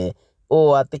yathongomanĩire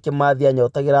ũũ atĩ Kĩmathi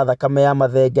anyotagĩra thakame ya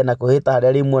Mathenge na kwĩhĩta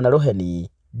harĩa rĩmwe na rũheni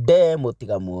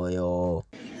mũtiga muoyo.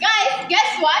 Guys,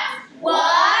 guess what?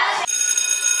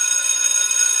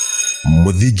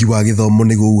 Mũthingi wa gĩthomo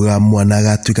nĩ guuga mwana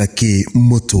agatuĩka kĩ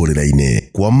mũtũrĩre-inĩ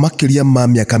kwa makĩria ma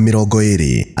mĩaka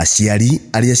 20 aciari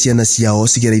arĩa ciana ciao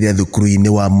cigereire thukuru-inĩ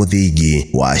wa mũthingi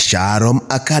wa Shalom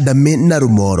Academy na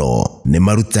Rumoro nĩ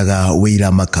marutaga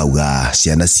wĩra makauga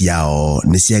ciana ciao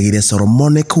nĩ ciagĩire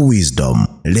Solomonic wisdom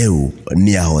rĩu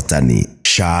nĩ ahotani.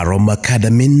 Shalom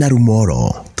Academy na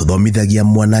Rumoro tũthomithagia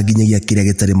mwana nginyagia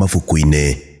kĩrĩa gĩtarĩ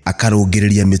mabuku-inĩ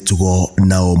akarũngĩrĩria mĩtugo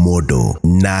na mũndũ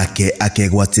nake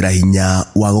akegwatĩra hinya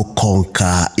wa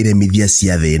gũkonka iremithia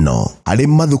cia thĩ ĩno arĩ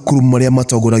mathukuru marĩa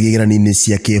matongoragia igeranio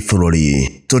cia kĩbũrũri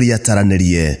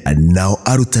tũriataranĩrie nao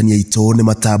arutani aitũ nĩ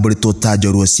matambũrĩtwo ta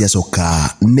njorua cia coka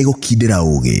nĩ gũkindĩra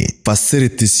ũgĩ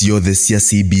facilities ciothe cia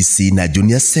CBC na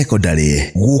junior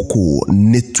secondary gũkũ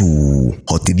nĩ tu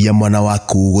hotithia mwana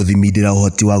waku gũthimindĩra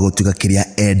ũhoti wa gũtuĩka kĩrĩa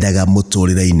endaga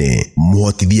mũtũrĩre-inĩ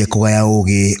mũhotithie kũgaya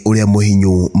ũgĩ ũrĩa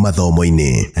mũhinyu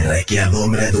mathomo-inĩ reke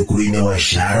athomere thukuru-inĩ wa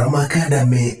Shalom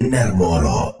Academy na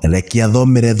Rumoro reke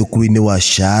athomere thukuru-inĩ wa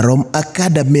Shalom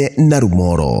Academy na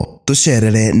Rumoro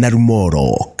tucerere na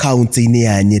Rumoro kaunti-inĩ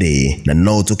ya Nyĩrĩ na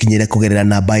no tũkinyĩre kũgerera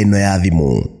namba ĩno ya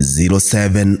thimũ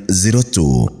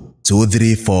 0702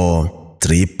 234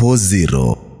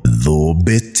 000.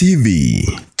 Thumbi TV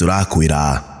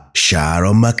turakwĩra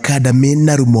Shalom Academy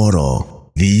na Rumoro,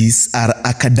 these are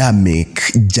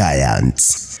academic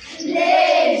giants.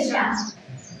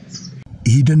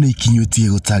 Ihinda nĩ ikinyũtie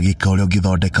gũtangĩka ũrĩa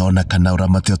ũngĩthondeka ona kana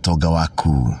ũramate ũtonga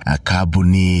waku.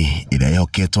 Kambuni ĩrĩa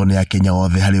ĩhoketwo nĩ Akenya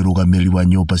othe harĩ ũrũgamĩrĩri wa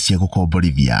nyũmba cia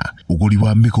gũkomborithia, ũgũri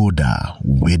wa mĩgũnda,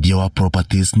 wendia wa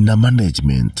properties na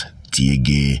management.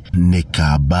 Tienge nĩ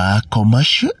Kamba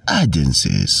Commercial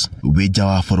Agencies. Wĩnja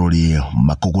wa bũrũri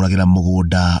makũgũragĩra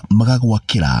mũgũnda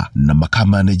magagwakĩra na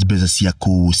makamanage mbeca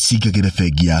ciaku cingagĩre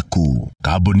bengi yaku.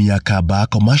 Kambuni ya Kamba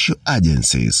Commercial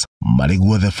Agencies marĩ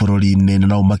guothe bũrũri-inĩ na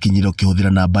no ũmakinyĩre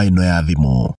ũkĩhũthĩra namba ĩno ya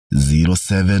thimũ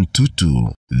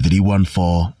 0722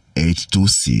 314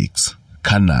 826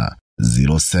 kana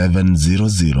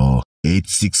 0700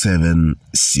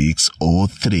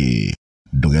 867-603.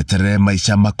 Ndugeterere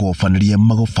maica makobanirie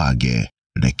magubange.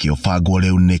 Reke ũbangwo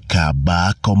rĩu nĩ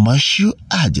Kamba Commercial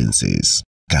Agencies.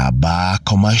 Kamba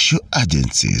Commercial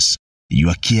Agencies,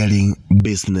 your caring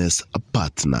business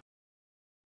partner.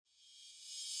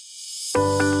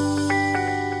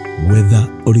 Whether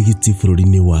ũrigiti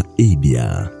bũrũri-inĩ wa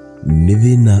India nĩ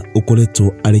thĩna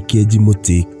ũkoretwo arĩ kĩenji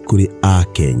mũtĩ kũrĩ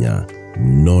Akenya,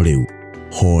 no rĩu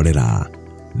horera,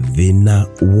 thĩna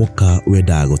woka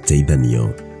wendaga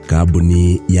gũteithanio.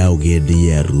 Kambuni ya ũgendi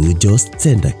ya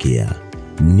RWA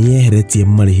nĩeheretie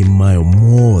marĩhi mayo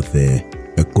mothe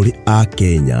kũrĩ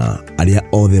Akenya arĩa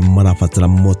othe marabatara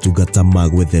motungata ma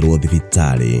gwetherwo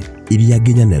thibitarĩ iria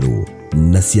nginyanĩru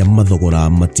na cia mathogora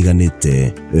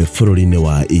matiganĩte bũrũri-inĩ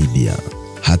wa India.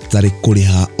 Hatarĩ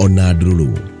kũrĩha ona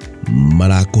ndururu,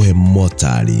 marakũhe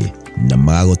motari na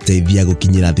magagũteithia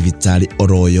gũkinyĩra thibitarĩ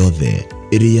oro yothe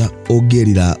ĩrĩa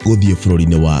ũngĩrira gũthiĩ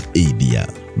bũrũri-inĩ wa India.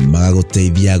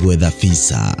 Magagũteithia gwetha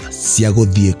visa cia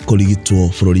gũthiĩ kũrigitwo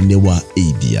bũrũri-inĩ wa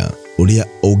India, ũrĩa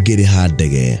ũngĩrĩha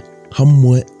ndege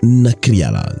hamwe na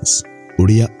clearance,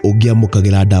 ũrĩa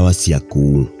ũngĩamũkagĩra ndawa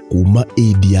ciaku kuma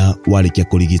India warĩkia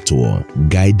kũrigitwo,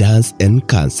 guidance and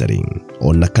counseling,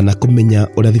 ona kana kũmenya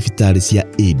ũrĩa thibitarĩ cia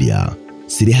India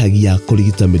cirĩhagia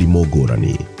kũrigita mĩrimũ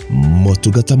ngũrani.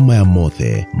 Motungata maya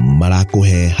mothe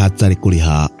marakũhe hatarĩ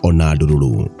kũrĩha ona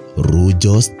ndururu.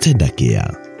 Rujos Tender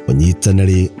Care,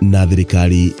 ũnyitanĩri na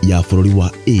thirikari ya bũrũri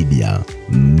wa India,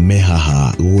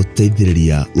 mehaha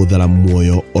gũteithĩrĩria gũthara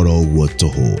muoyo oro ũguo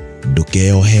tũhũ.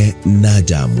 Ndũkeyohe na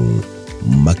jamu,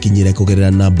 makinyĩre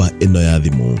kũgerera namba ĩno ya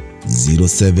thimũ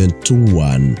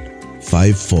 0721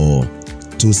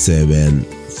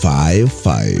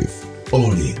 542755.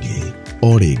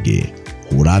 O rĩngĩ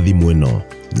hũra thimũ ĩno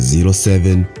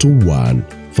 0721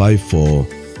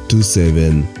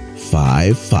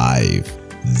 542755.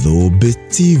 Thumbi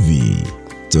TV,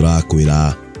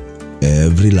 tũrakwĩra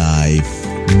every life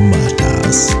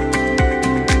matters.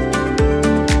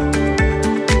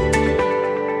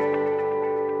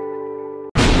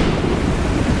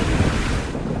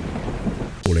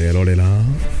 Ũrerorera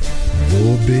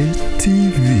Thumbi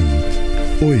TV,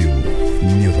 ũyũ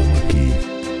nĩ ũthamaki.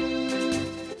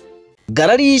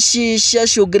 Ngarari ici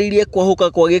ciacũngĩrĩirie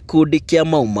kwahuka kwa gĩkundi kĩa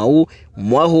Mau Mau,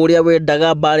 mwahu ũrĩa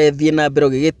wendaga mbara ĩthiĩ na mbere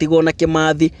gĩgĩtigwo na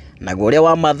Kimathi, naguo ũrĩa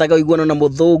wamathaga ũiguano na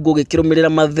mũthũngũ gĩkĩrũmĩrĩra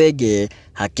Mathenge,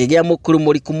 hakĩgĩa mũkuru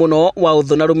mũriku mũno wa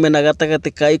ũthũ na rũmena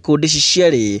gatagatĩ ka ikundi ici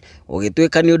cierĩ,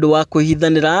 ũgĩtuĩka nĩ ũndũ wa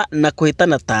kwĩhithanĩra na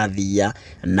kũhĩtana ta thia.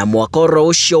 Na mwaka oro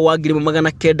ũcio wa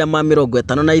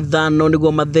 1955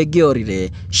 nĩguo Mathenge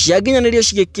orire, cianginyanĩrio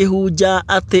cigĩkĩhunja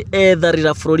atĩ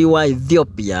etharĩra bũrũri wa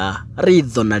Ethiopia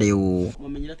ritho na rĩu.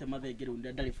 Mwamenyire atĩ Mathenge rĩu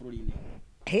ndarĩ bũrũri-inĩ?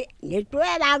 Nĩ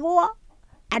tweragwo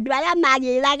andũ arĩa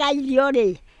magĩraga irio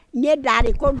rĩ, niĩ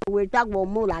ndarĩ kũndũ gwĩtagwo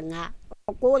Mũrang'a,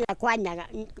 kũrĩa kwa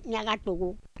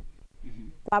Nyagatũgũ,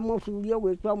 kwa mũcuri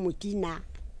ũgwĩtwo Mũtina,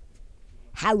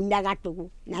 hau Nyagatũgũ,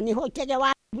 na nĩho tege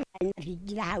wa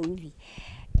hingira hau thĩ.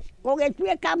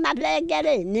 Gũgĩtuĩka Mathenge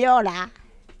rĩ nĩ ora,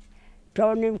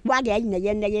 tondũ nĩ kwagĩa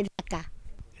inegene gĩthaka.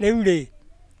 Rĩu rĩ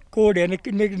kũrĩa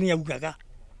nĩ augaga,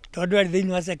 tondũ arĩ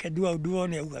thĩinĩ wa sekendi wa ũndũ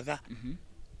nĩ augaga,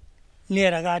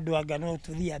 nĩeraga andũ anga no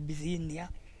tũthiĩ Abisinia,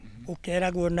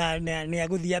 ũkeragwo nĩ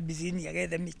agũthiĩ Abisinia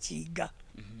agethe mĩcinga.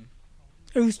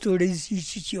 Rĩu story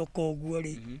ici cioka ũguo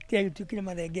rĩ, kĩrĩa gĩtuĩkire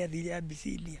Mathenge athire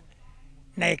Abisinia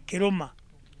na ĩkĩrũma.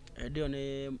 Ndio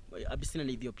nĩ Abisinia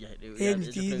nĩ Ethiopia.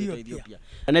 Ethiopia.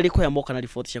 Na rĩkũya moka na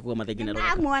riboti cia kuga Mathenge na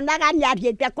Rwanda. Mwonaga nĩ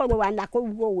athiĩte kũrũa na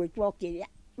kũu gwĩtwo kĩrĩa,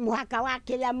 mũhaka wa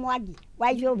kĩrĩa Mwangi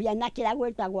wa Ethiopia na kĩrĩa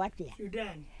gwĩtagwo atĩa?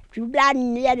 Sudan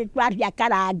nĩ erĩ twathiĩ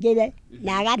akarangĩre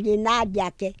na agathiĩ na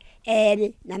njake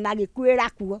erĩ na magĩkuĩra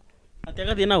kuo. Atĩ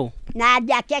agathiĩ nao? Na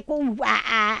njake kũu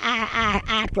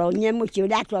atonye mũciĩ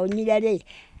ũrĩa atonyire rĩ,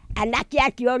 anake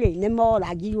acio rĩ nĩ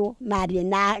moragirwo mathiĩ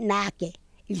nake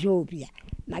Ethiopia,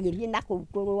 magĩthiĩ na kũu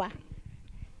kũrũa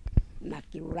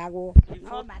makĩũragwo,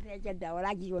 no Mathenge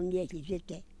ndoragirwo nĩ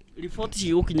ehithĩte. Riboti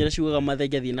cigũkinyĩra ciugaga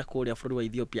Mathenge athiĩ na kũrĩa bũrũri wa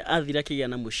Ethiopia, athira akĩgĩa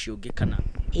na mũciĩ ũngĩ kana?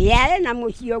 Arĩ na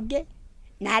mũciĩ ũngĩ,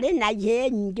 na arĩ na ihĩĩ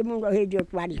nyingĩ mũno hĩndĩ ĩyo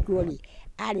twarĩ kuo rĩ,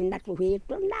 arĩ na tũhĩĩ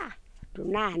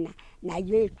tũnana na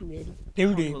airĩtu erĩ.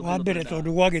 Rĩu rĩ wa mbere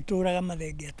tondũ gwagĩtũraga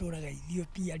Mathenge atũraga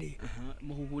Ethiopia rĩ,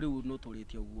 mũhuhu rĩu no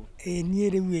tũrĩte ũguo. Niĩ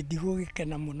rĩu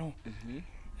ndigũgĩkena mũno,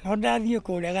 no ndathiĩ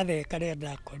kũrĩa Gathe karĩa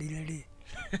ndakorire rĩ,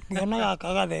 ngĩona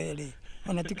gaka Gathe rĩ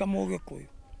ona ti kamũgĩkũyũ,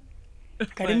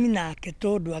 karĩmi nake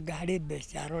tondũ anga harĩ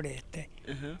mbeca arorete,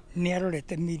 nĩ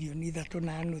arorete mirioni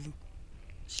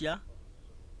 3.5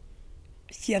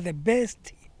 cia the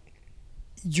best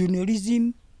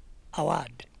journalism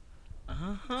award.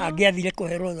 angĩathire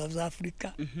kũherwo South Africa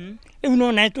rĩu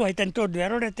no nae twahĩtania tondũ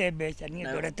arorete mbeca niĩ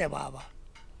ndorete baba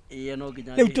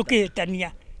rĩu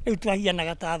tũkĩhĩtania rĩu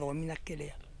twahianaga ta athomi na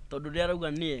kĩrĩa tondũ nĩarauga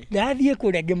niĩ ndathiĩ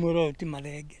kũrĩa ngĩmwĩra ũyũ ti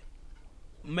Mathenge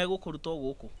megũkũruta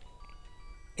gũkũ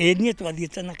niĩ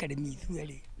twathiĩte na karĩmi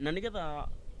ithuerĩ na nĩgetha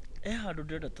handũ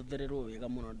ndĩrenda tũthererwo wega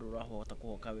mũno ndũrahota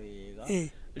kũhoka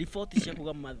wega riboti cia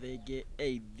kuga Mathenge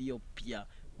Ethiopia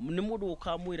nĩ mũndũ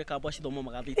ũkamwĩre kamba cithoma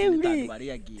magathĩti-inĩ ta andũ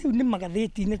arĩa angĩ rĩu nĩ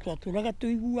magathĩti-inĩ twatũraga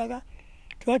tũiguaga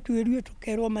twatuĩrio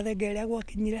tũkerwo Mathenge ũrĩa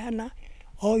gwakinyire hana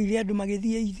oire andũ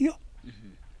magĩthiĩ ithio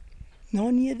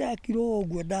no niĩ ndakirwo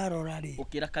ũguo ndarora rĩ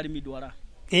ũkĩra karimi ndwara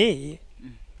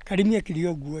karimi ekire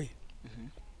ũguo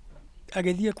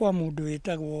agĩthiĩ kwa mũndũ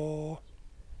wĩtagwo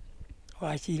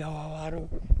Wacira wa Warũ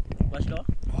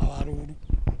wa Warũru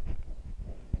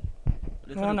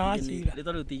nona Wacira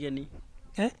rĩtwa rĩu tigeni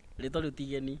rĩtwa rĩu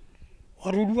tigeni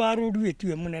Warũru Warũru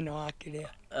ĩtiwe mũnene wa kĩrĩa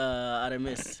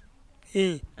RMS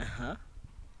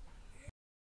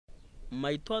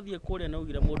maitũ athiĩ kũrĩa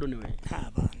naugire mũndũ nĩwe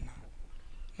bana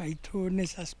maitũ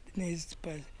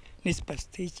nĩ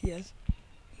superstitious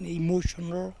nĩ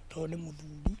emotional tondũ nĩ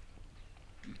mũthuri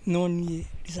no niĩ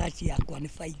research yakwa nĩ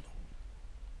final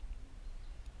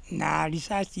na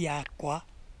research yakwa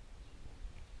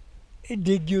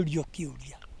ndĩngĩũrio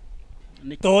kĩũria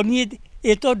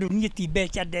tondũ niĩ ti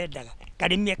mbeca ndendaga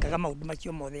karĩmi ekaga maũndũ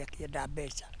macio mothe akĩenda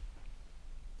mbeca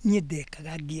niĩ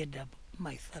ndekaga ngĩenda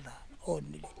my father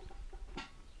only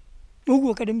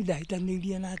ũguo karĩmi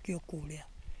ndahĩtanĩirie nake kũrĩa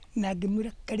na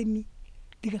ngĩmwĩra karĩmi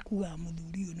tiga kuga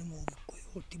mũthuri ũyũ nĩ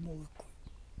Mũgĩkũyũ ti Mũgĩkũyũ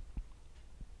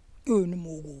ũyũ nĩ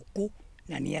Mũgũkũ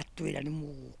na nĩ atwĩra nĩ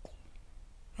Mũgũkũ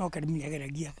no karĩmi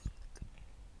ageragia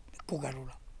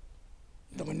kũgarũra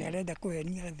tondũ nĩ arenda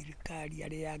kũhenia thirikari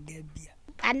arĩa angĩambia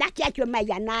anake acio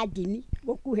maigana ndini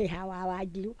gũkuhĩha wa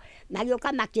Wanjirũ magĩũka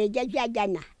makĩnjejia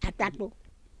njana atatũ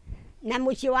na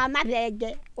mũciĩ wa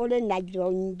Mathenge ũrĩ na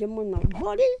indo nyingĩ mũno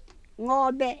mbũri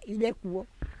ng'ombe irĩ kuo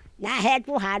na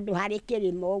hetwo handũ harĩ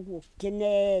kĩrĩma ũguo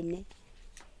kĩnene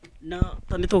na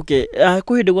tani tũke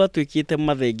kwĩ hĩndĩ gwatuĩkĩte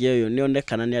Mathenge ũyũ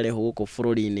nĩonekana nĩ arehwo gũkũ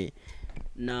bũrũri-inĩ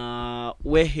na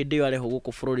we hĩndĩ ĩyo arehwo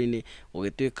gũkũ bũrũri-inĩ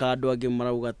gũgĩtuĩka andũ angĩ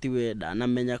marauga tiwe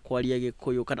ndanamenya kwaria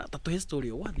Gĩkũyũ kana ta tũhe story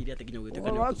ĩyo wathire atĩ nginya gũgĩtuĩka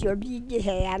ũhoro ũcio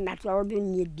ndingĩheana tondũ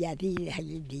niĩ ndiathire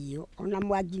hĩndĩ ĩyo ona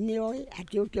Mwangi nĩoĩ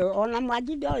atĩ ũcio ona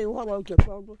Mwangi ndoĩ ũhoro ũcio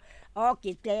tondũ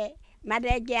okĩte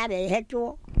Mathenge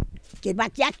arehetwo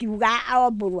Kĩbaki akiuga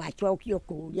ombũrwo acokio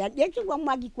kũrĩa nĩkĩugo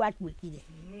Mwangi kwatuĩkire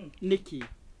nĩkĩ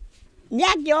nĩ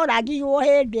angĩoragirwo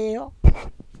hĩndĩ ĩyo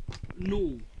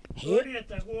ũrĩa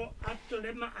etagwo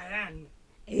Atũrema Ayani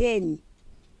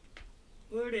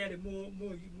ũrĩa arĩ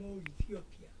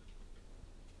Ethiopia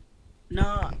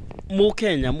na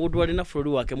Mũkenya mũndũ arĩ na bũrũri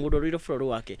wake mũndũ arĩ bũrũri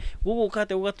wake gũgũka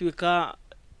atĩ gũgatuĩka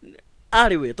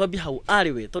ariwe twambia hau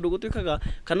ariwe tondũ gũtuĩkaga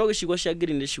kana gĩcigo cia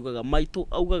ngiri nĩ ciugaga maitũ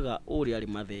augaga ũrĩa arĩ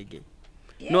Mathenge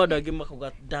no andũ angĩ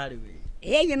makauga ndariwe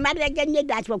Mathenge niĩ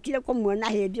ndacokire kũmuona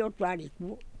hĩndĩ ĩyo twarĩ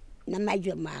kuo na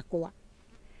maitho makwa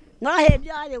no hĩndĩ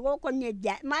ĩyo arĩ gũkũ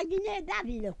niĩ Mwangi nĩ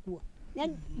ndathire kuo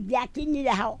ndiakinyire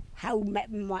hau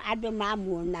andũ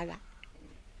mamuonaga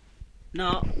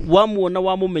na wamuona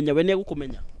wamũmenya we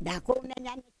nĩegũkũmenya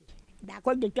ndakũmenya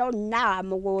ndakũndĩtwo na wa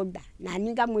mũgũnda na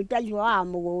niĩ ngamwĩta icio wa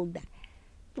mũgũnda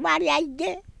twarĩ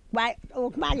aingĩ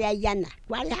twarĩ aigana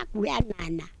twarĩ hakuhĩ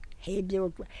anana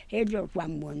hĩndĩ ĩyo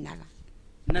twamuonaga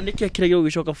na nĩkĩ ekĩragĩrwo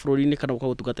gũgĩcoka bũrũri-inĩ kana gũka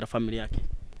gũtungatĩra famĩlĩ yake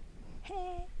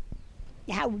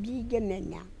hau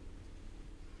ndingĩmenya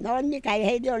no niĩ kaĩ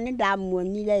hĩndĩ ĩyo nĩ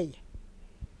ndamuonire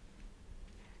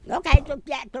no kaĩ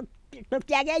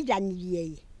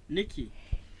tũtiageithanirie nĩkĩ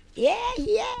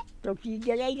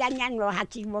tũtingĩgeithania no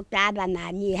hakimũtatha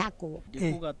na niĩ hakwo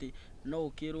ndikuga atĩ no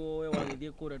ũkĩrwo we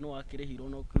wagĩthiĩ kũrĩa no wakĩrĩhirwo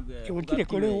no kuge gũtirĩ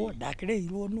kũrĩhwo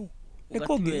ndakĩrĩhirwo no nĩ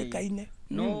kũngĩũĩkaine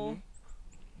no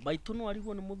maitũ no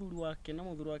arigwo nĩ mũthuri wake na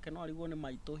mũthuri wake no arigwo nĩ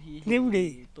maitũ hihi rĩu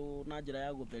rĩ na njĩra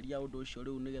ya gũtheria ũndũ ũcio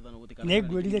rĩu nĩgetha no gũtikana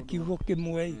nĩngwĩrire kiugo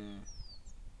kĩmwe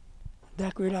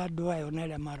ndakwĩra andũ aya ona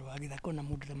arĩa marũaga Gĩthako na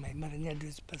mũndũ ta Mathenge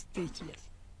andũ superstitious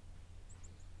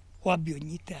wambe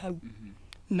ũnyite hau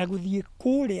na gũthiĩ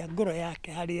kũrĩa ngoro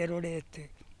yake harĩa erorete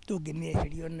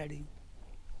tũngĩmĩeheria ona rĩu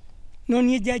no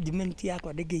niĩ judgment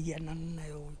yakwa ndĩngĩgiana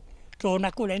nayo tondũ na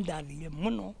kũrĩa ndathire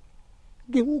mũno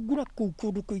ngĩhungura kũu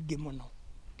kũndũ kũingĩ mũno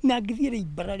na ngĩthiĩ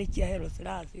ibara cia Haile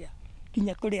Selassie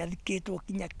kinya kũrĩa thikĩtwo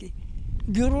kinya kĩ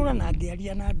ngĩũrũra na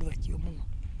ngĩaria na andũ acio mũno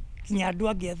kinya andũ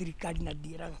angĩ a thirikari na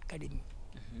ndiĩraga karĩmi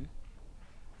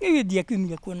niĩ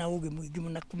ndiakiumire kuona ũgĩ mũingĩ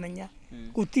mũno kũmenya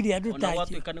gũtirĩ andũ ta acio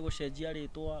gwatuĩka nĩ gũcenjia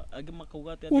rĩtwa angĩ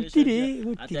makauga atĩ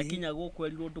gũtirĩ akinya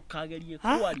gũkwerirwo ndũkagerie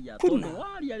kwaria tondũ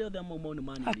waria rĩothe Mau Mau nĩ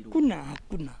manĩrirwo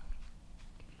hakuna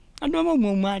Andũ a Mau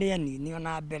Mau marĩ anini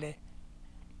ona mbere.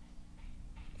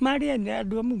 Marĩ anini,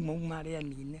 andũ a Mau Mau marĩ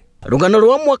anini. Rũgano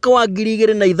rwa mwaka wa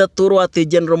 2003 rwa atĩ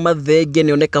General Mathenge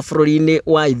nĩoneka bũrũri-inĩ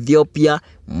wa Ethiopia,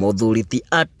 mũthuri ti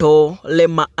Ato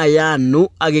Lema Ayanu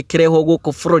agĩkĩrehwo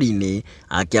gũkũ bũrũri-inĩ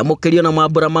akĩamũkĩrio na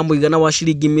mambũra ma mũigana wa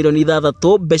ciringi milioni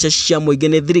 6 mbeca cia mũingĩ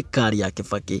nĩ thirikari ya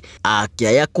Kibaki.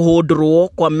 Akĩaya kũhũndũrwo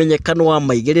kwa menyekano wa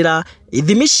maigĩrĩra,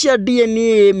 ithimi cia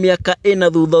DNA mĩaka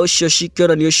ĩna thutha ũcio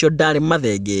cikĩonania ũcio ndarĩ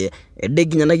Mathenge, ĩndĩ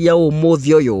nginyanagia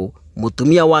ũmũthĩ ũyũ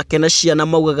mũtumia wake na ciana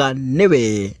maugaga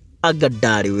nĩwe anga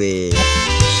ndarĩ we.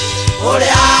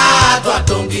 Ũrĩa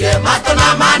twatũngire matũ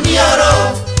na maniũrũ,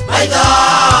 maitho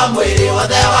mwĩrĩ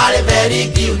wothe warĩ very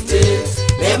guilty.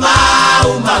 Nĩ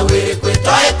Mau Mau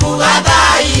ĩrĩkwĩtoĩ kuga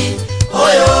thai,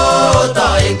 ũyũ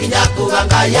toĩ nginya kuga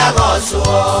Ngai agocwo.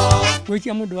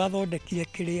 Gwĩtia mũndũ wathondekire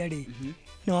kĩrĩa rĩ,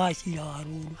 no wacira wa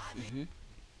rũrũ.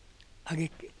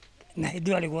 Na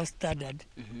hĩndĩ ĩyo arĩ gwa Standard.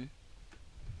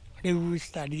 Rĩu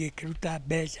Standard gĩkĩruta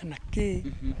mbeca na kĩ.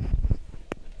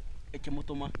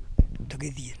 Ĩkĩmũtũma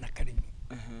tũgĩthiĩ na Karemi.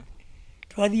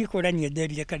 Twathiĩ kũrania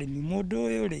nderire Karemi mũndũ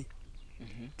ũyũ rĩ,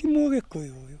 ti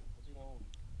Mũgĩkũyũ ũyũ.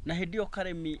 Na hĩndĩ ĩyo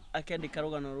Karemi akĩandĩka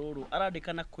rũgano rũrũ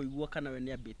arandĩka na kũigua kana we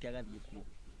nĩambĩte agathiĩ kuo?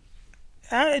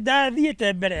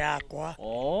 Ndathiĩte mbere yakwa.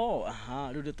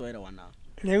 Rĩu nĩtwaĩrawana.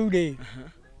 Rĩu rĩ,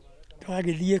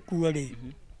 twagĩthiĩ kuo rĩ,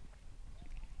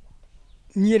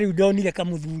 niĩ rĩu ndonire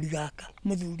kamũthuri gaka,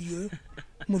 mũthuri ũyũ,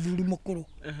 mũthuri mũkũrũ.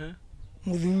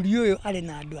 Mũthuri ũyũ arĩ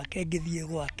na andũ ake ngĩthiĩ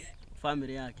gwake.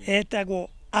 Family yake etagwo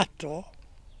Ato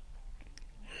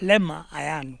Lema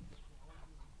Ayanu.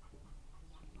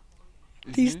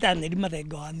 Ti Stanley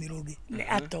Mathenge wa Mirugi, nĩ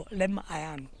Ato Lema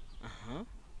Ayanu.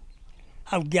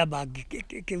 Hau ngĩamba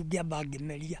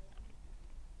ngĩmeria,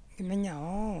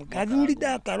 ngĩmenya kathuri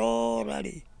ndakarora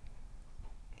rĩ.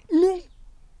 No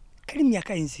Karemi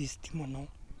aka-insist mũno,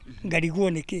 ngarigwo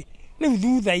nĩkĩ. Rĩu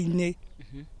thutha-inĩ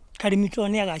Karemi tondũ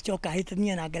nĩagacoka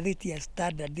ahĩtania na ngathĩti ya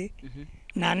Standard,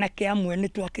 na anake amwe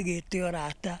nĩtwakĩgĩte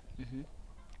ũrata.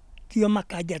 Tio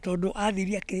makanja tondũ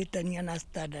athirie akĩhĩtania na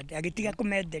Standard, agĩtiga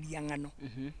kũmenderia ng'ano,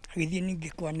 agĩthiĩ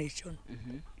ningĩ kwa Nation,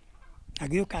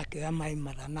 agĩũka akĩoya Maĩ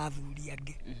Matha na athuri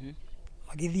angĩ,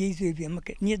 magĩthiĩ Ethiopia.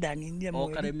 Niĩ ndaninire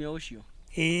mweri. Karemi ũcio?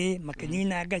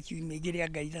 Makĩnina anga ciumia 2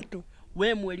 anga 3.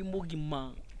 We mweri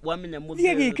mũgima wamenya mũthuri.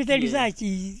 Thiĩ gĩkĩte research.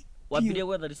 Wambirie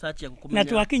gwetha research yaku kũmenya. Na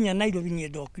twakinya Nairobi niĩ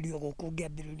ndokire gũkũ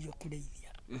ngĩambĩrĩrio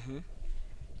kũrĩithia.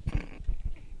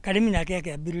 Karemi nake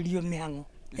akĩambĩrĩrio mĩhang'o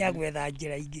ya gwetha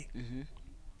njĩra ingĩ.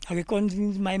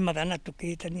 Agĩconvince Maĩ Matha na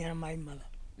tũkĩhĩtania na Maĩ Matha.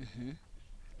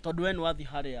 Tondũ we nĩwathiĩ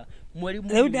harĩa mweri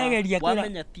mũgima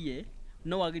wamenya tie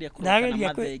no wageria kũrora kana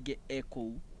Mathenge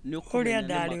ekũu ũrĩa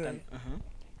ndarĩ we.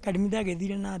 Karemi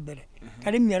ndagĩthire na mbere.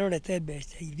 Karemi arorete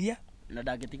mbeca iria na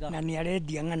ndangĩtiga na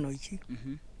nĩarendia ng'ano ici.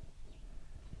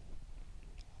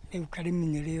 Rĩu Karemi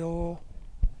nĩrĩo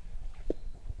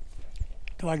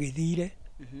twagĩthire.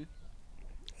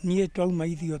 Niĩ twauma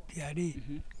Ethiopia rĩ,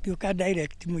 ngĩũka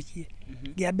direct mũciĩ,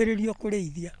 ngĩambĩrĩrio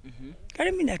kũrĩithia.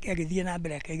 Karemi nake agĩthiĩ na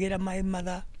mbere akĩgĩra Maĩ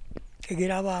Matha,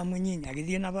 akĩgĩra wa Mũnyinyi,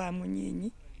 agĩthiĩ na wa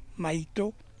Mũnyinyi,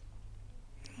 Maitũ,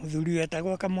 mũthuri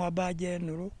wetagwo Kamwamba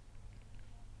Njenũrũ,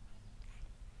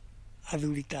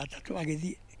 athuri ta atatũ,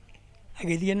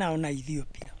 agĩthiĩ nao na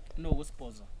Ethiopia. No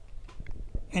gũsponsor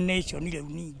Nation rĩu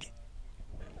ningĩ.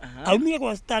 Aumire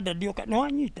gwa Standard oka, no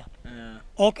anyita.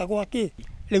 Oka gwake,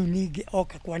 rĩu ningĩ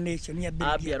oka kwa Nation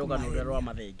ambia rũgano rũrĩa rwa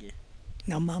Mathenge.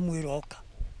 Na mamwĩra oka.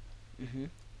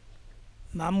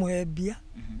 Mamũhe mbia,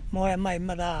 moya Maĩ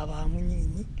Matha wa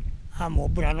Mũnyinyi,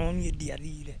 amombũra no niĩ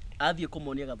ndiathire. Athiĩ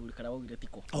kũmonia gathuri karĩa waugire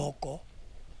tiko. Oko.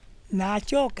 Na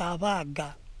acoka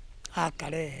banga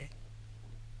akarehe.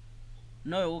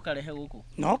 Nowe ũkarehe gũkũ?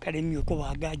 No Karemi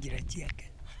ũkũbanga njĩra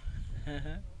ciake.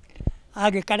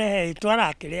 Agĩkarehe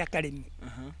twarakĩrĩa Karemi.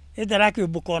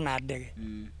 Ĩtarakĩũmbũka na ndege.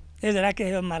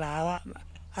 Ĩtarakĩheo marawa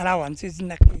allowances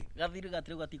na kĩ. Gathiri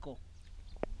gatirĩ gatiko.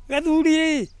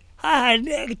 Gathuri haha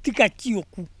tika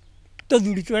ciũku.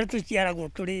 Tũthuri tũrĩa tũciaragwo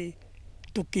tũrĩ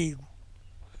tũkĩgu.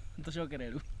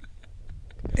 Tũcokereru.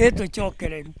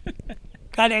 Tũcokereru.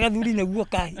 Karĩa gathuri nĩguo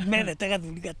methete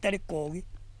gathuri gatarĩ kogĩ.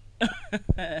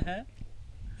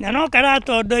 Na no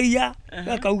karatondoia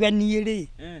gakauga niĩ rĩ,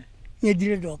 niĩ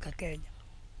ndirĩ ndoka Kenya.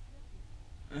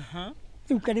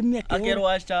 Rĩu Karemi akerwo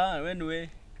aca we nĩwe.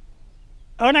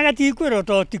 Ona gatikwĩrwo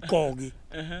to ti kogĩ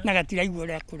na gatiraigua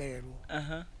ũrĩa kũrerwo.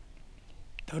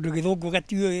 Tondũ Gĩthũngũ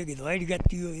gatiũĩ, Gĩthwaĩri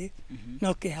gatiũĩ,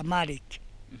 no kĩhamarĩki.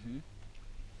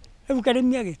 Rĩu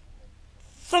Karemi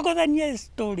agĩcogothania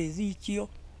stories icio.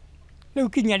 Rĩu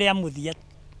kinya rĩa mũthia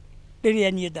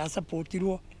rĩrĩa niĩ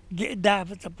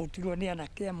ndasapotirwo nĩ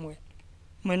anake amwe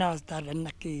mwena wa Standard na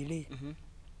kĩrĩ,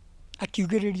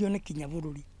 akiugĩrĩrio nĩ kinya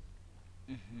bũrũri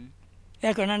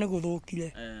ekona nĩ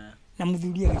gũthũkire na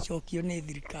mũthuri agĩcokio nĩ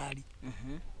thirikari.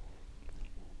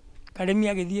 Karĩmi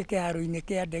agĩthiĩ kĩharo-inĩ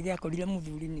kĩa ndege akorire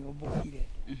mũthuri nĩ ombũkire.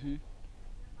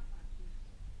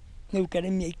 Rĩu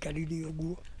Karĩmi aikarire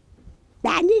ũguo.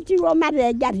 Ndanyitirwo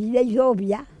Mathenge athire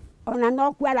Ethiopia, ona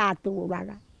no kuo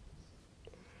aratũũraga.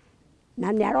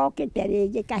 Na nĩ arokĩte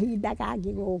rĩngĩ kahinda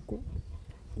kangĩ gũkũ.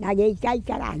 Na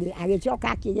gĩikaikara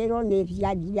agĩcoka akĩgĩrwo nĩ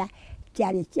ciana iria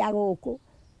ciarĩ cia gũkũ,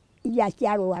 iria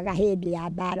ciarũaga hĩndĩ ya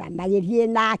mbaara, magĩthiĩ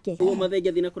nake. Ũguo Mathenge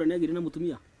athii na kũrĩa nĩ agĩire na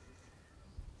mũtumia?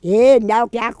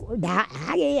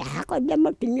 Akorire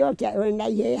mũtumia ũcio wĩna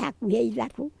ihĩĩ hakuhĩ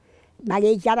ithatũ,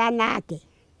 magĩikara nake.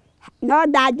 No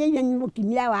ndanjĩire nĩ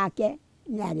mũtumia wake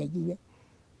nĩ aregire.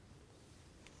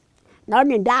 No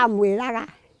nĩ ndamwĩraga,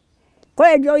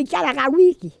 kwĩ hĩndĩ ũikaraga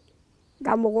wiki,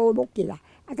 ngamũgũthũkĩra.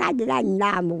 Akanjĩra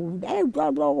nyina mũgũnda, rĩu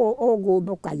tondũ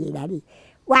ũngũthũkagĩra rĩ,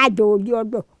 wanjũria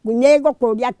ũndũ, nĩ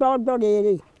ngũkũria tondũ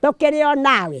rĩrĩ, tũkĩrĩ o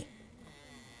nawe.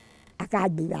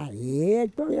 Akanjĩra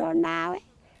tũrĩ o nawe,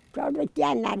 tondũ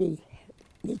ciana rĩ,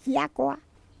 nĩ ciakwa.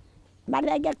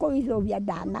 Mathenge kũu Ethiopia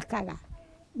ndamakaga,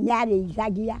 nĩ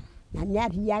arĩithagia na nĩ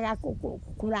athiaga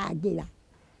kũrangĩra.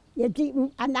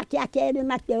 Anake a kerĩ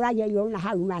matũragĩrwo na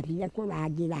hau mathire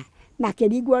kũrangĩra,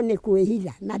 makĩrigwo nĩ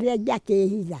kwĩhitha, Mathenge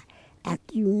akĩhitha,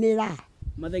 akiumĩra.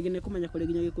 Mathenge nĩ kũmenya kũrĩa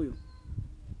nginya Gĩkũyũ?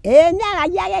 Nĩ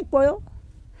aragia Gĩkũyũ,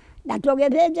 na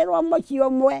tũgĩthĩnjĩrwo mũciĩ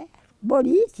ũmwe,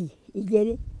 mbũri ici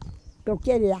igĩrĩ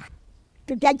tũkĩrĩa.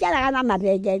 Tũtiaikaraga na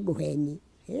Mathenge ngũheni.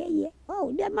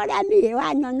 Ndĩ mũremi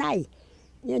wanyona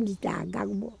nĩ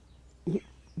nditangagwo.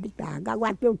 Nditangagwo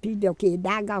atĩ ũtinde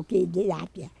ũkĩndanga ũkĩnjĩra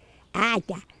atĩa.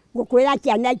 Aca, ngũkwĩra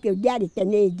ciana icio ndiarĩte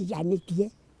nĩ ndiganĩtie.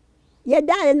 Niĩ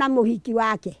ndarĩ na mũhiki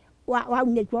wake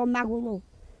waunĩtwo magũrũ,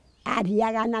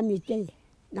 athiaga na mĩtĩ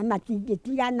na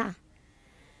matingĩtigana.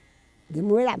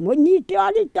 Ngĩmwĩra mũnyite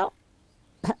ũritũ,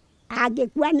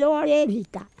 angĩkua nĩ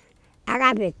ũrĩthika.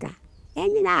 Agatheka.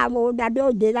 Nyina mũgũnda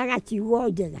ndũnjĩraga ciugo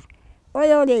njega.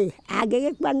 Ũyũ rĩ,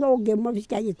 angĩgĩkua nĩ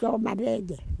ũngĩmũthika gĩtoo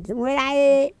Mathenge.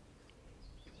 Ngĩmwĩra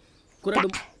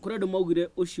Kũrĩ andũ maugire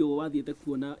ũcio wathiĩte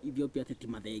kuona Ethiopia atĩ ti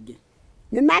Mathenge.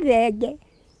 Nĩ Mathenge.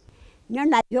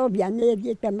 Nyona Ethiopia nĩ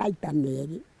thiĩte maita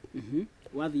merĩ.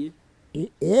 Wathiĩ?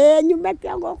 Nyumĩte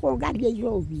gũkũ ngathiĩ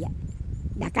Ethiopia.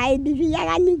 Na kaĩ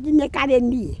ndithiaga ningĩ nĩ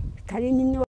Karĩmi. Karĩmi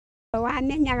nĩ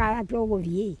wamenyaga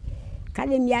tũgũthiĩ.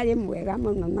 Karĩmi arĩ mwega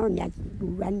mũno no nĩ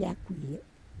akiuga nĩ akuire.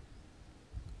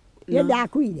 Nĩ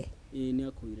ndakuire? Nĩ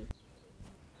akuire.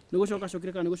 Nĩ gũcoka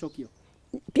cokire kana nĩ gũcokio?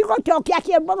 Ti gũcokia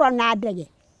kĩmbũrwo na ndege.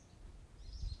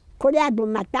 Kũrĩ andũ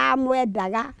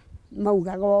matamwendaga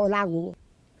maugaga oragwo.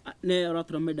 Nĩ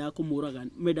ũratura mendaga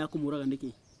kũmũraga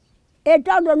nĩkĩ?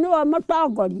 Tondũ nĩwe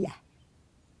mũtongoria.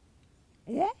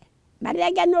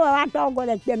 Mathenge nĩwe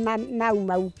watongoretie Mau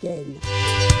Mau Kenya.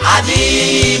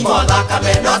 Athimo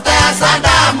thakame no ta ya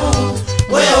Sadamu,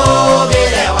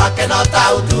 mwĩhũgĩre wake no ta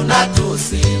Hutu na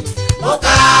Tutsi.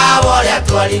 Mũkawa ũrĩa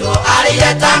twarirwo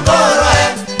arĩire ta ngũrwe,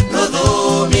 nuthu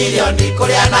milioni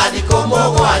kũrĩa na thikũ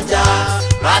mũgwanja.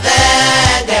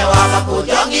 Mathenge wa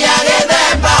makũnjongia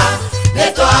gĩthemba, nĩ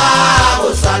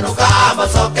twagũcanũka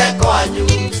macoke kwanyu.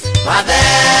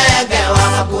 Mathenge wa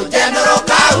makũnjenũrũ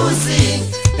kauci,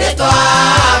 nĩ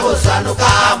twagũcanũka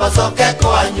macoke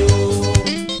kwanyu.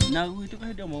 Na gwitũ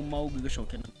kahĩndĩ Mau Mau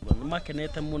ngĩgĩcokia nĩ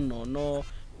makenete mũno, no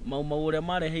Mau Mau ũrĩa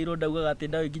mareheirwo ndaugaga atĩ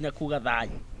ndawe nginya kuga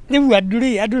thayũ. Rĩu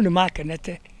andũ nĩ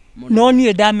makenete, no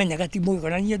niĩ ndamenyaga ti mũgĩko,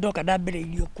 na niĩ ndoka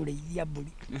ndambĩrĩirio kũrĩithia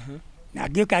mbũri. Na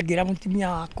ngĩũka ngĩra mũtumia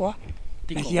wakwa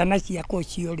na ciana ciakwa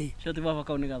ũcio rĩ. Cio ti baba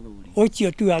kau nĩ gathuri.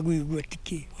 Ũcio tu agũigua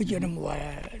tikĩ, ũcio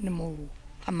nĩ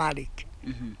Mũamarĩki.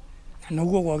 Na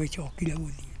noguo gwagĩcokire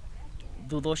gũthiĩ.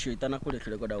 Thutha ũcio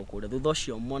itanakũrĩkĩra ngwenda gũkũria, thutha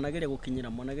ũcio mwanageria gũkinyĩra,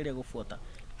 mwanageria gũbuata.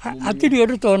 Hatirĩ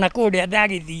ũndũ tona kũrĩa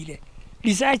ndagĩthire.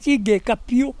 Research ngĩka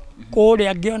piũ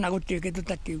kũrĩa ngĩona gũtirĩ kĩndũ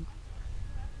ta kĩu.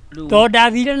 Tondũ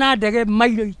ndathire na ndege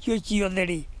mairo icio ciothe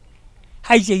rĩ,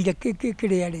 haiceire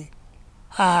kĩrĩa rĩ,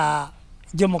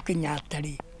 Jomo Kenyatta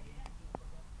rĩ.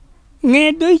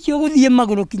 Ng'endo icio gũthiĩ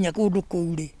magũrũ kinya kũndũ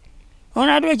kũu rĩ,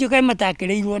 ona andũ acio kaĩ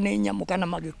matakĩrĩirwo nĩ nyamũ kana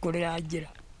magĩkũrĩra njĩra.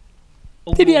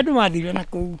 Tiri andũ mathire na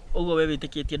kũu. Ũguo we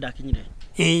wĩtĩkĩtie ndakinyire?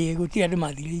 Gũtirĩ andũ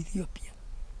mathire Ethiopia.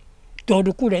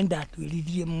 Tondũ kũrĩa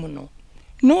ndatwĩririe mũno.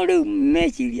 No rĩu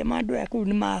meciria ma andũ aya kũu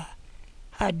nĩ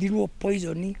mahandirwo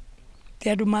poison. Ti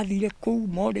andũ mathire kũu,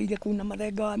 morĩire kũu na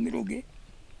Mathenge wa Mirugi.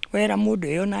 Wera mũndũ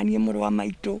eyonanie mũrũ wa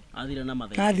maitũ.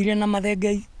 Athire na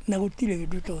Mathenge na gũtirĩ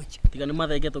kĩndũ toci. Tiga nĩ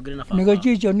Mathenge tũngĩrĩ na baba.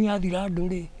 Negotiation yathira andũ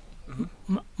rĩ,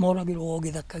 moragĩrwo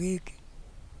gĩthaka gĩkĩ.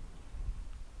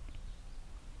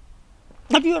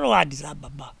 Na ti ũhoro wa Addis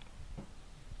Ababa.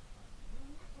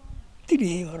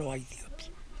 Tirĩ ũhoro wa Ethiopia.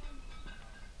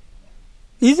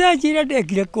 research ĩrĩa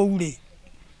ndekire kũu rĩ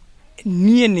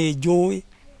niĩ nĩ njũĩ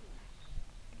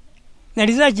na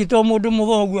research to mũndũ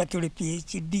mũthogu atũrĩ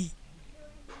PhD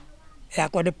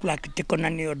yakwa nĩ practical na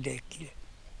nĩyo ndekire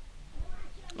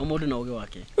o mũndũ na ũgĩ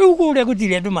wake rĩu kũrĩa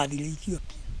gũtirĩ andũ mathire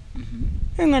Ethiopia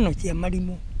ng'ano cia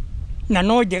marimũ na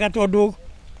no njega tondũ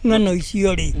ng'ano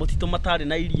icio rĩ mũtitũ matarĩ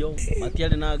na irio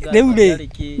matiarĩ na ngari rĩu rĩ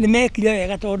nĩ mekire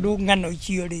wega tondũ ng'ano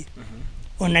icio rĩ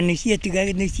ona nĩ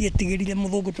cietigĩrire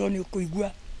mũthũngũ tondũ nĩ ũkũigua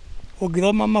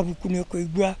ũngĩthoma mabuku nĩ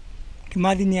ũkũigua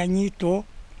Kimathi nĩ anyitwo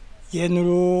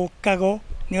General Kago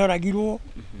nĩ oragirwo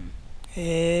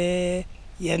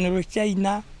General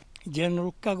China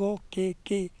General Kago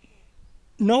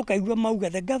no kaigua mauga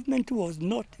the government was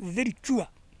not very sure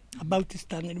about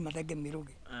Stanley Mathenge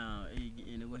Mirugi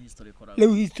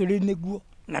rĩu history nĩguo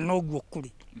na noguo kũrĩ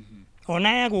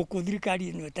ona ya gũkũ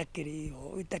thirikari ĩno ĩtakĩrĩ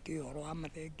ũhoro wa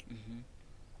Mathenge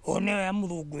ona ya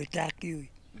mũthũngũ ĩtakĩũĩ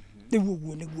rĩu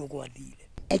ũguo nĩguo gwathire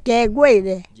eke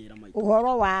ngwĩre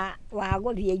ũhoro wa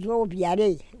gũthiĩ Ethiopia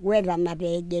rĩ gwetha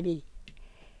Mathenge rĩ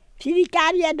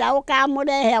thirikari enda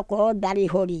ũkamũrehe okorwo ndarĩ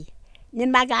ho rĩ nĩ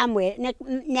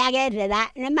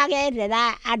magerera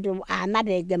andũ a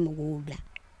Mathenge mũgũnda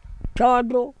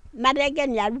tondũ Mathenge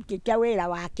nĩ arutĩte wĩra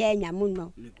wa Kenya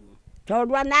mũno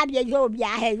tondũ anathiĩ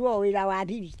Ethiopia aheirwo wĩra wa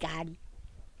thirikari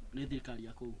nĩ thirikari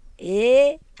ya kũu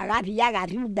agathiaga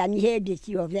Sudan hĩndĩ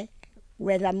ciothe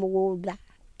gwetha mũgũnda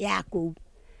ya kũu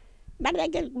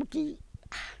Mathenge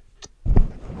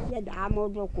yendaga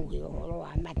mũndũ kũgĩa ũhoro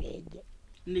wa Mathenge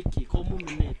nĩkĩ ko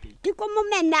mũmenete ti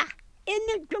kũmũmena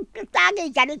ini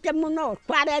tũtagĩikarĩte mũno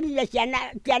twarerire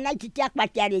ciana ici ciakwa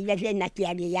ciarĩire thĩna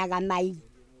ciarĩaga mai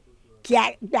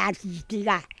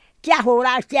ciatiga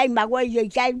ciahũra ciaimagwo irio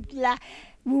ikaitira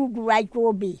rungu wa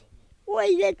ikũmbĩ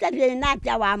ũirĩte thĩna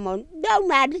atĩa wamo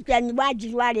ndauma ndiceni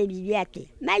Wanjiru arĩrire atĩ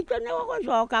maitũ nĩ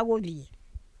gũgũcoka gũthiĩ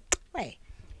we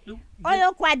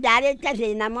ũyũ kwanja arĩte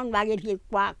thĩna mũno agĩthiĩ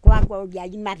kwa Ngoria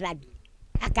Mathagi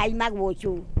akaimagwo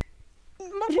ũcũrũ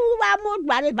mũcuru wa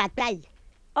mũndũ arĩ batai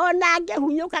ona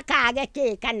angĩhunyũka kage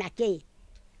kĩ kana kĩ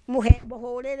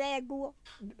mũhũrĩre nguo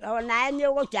ona nĩ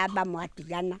ũgũcamba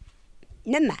mwatigana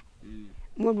nĩma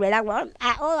mũndũ eragwo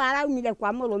ũyũ araumire kwa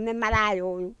mũrũme maraya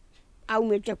ũyũ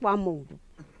aumĩte kwa mũndũ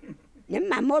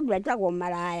nĩma mũndũ etagwo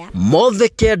maraya mothe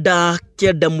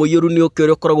kenda mũiyũru nĩ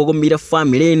ũkĩũrĩa ũkoragwo ũgũmĩire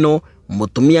bamĩrĩ ĩno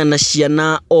mũtumia na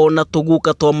ciana ona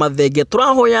tũguka twa Mathenge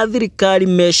tũrahoya thirikari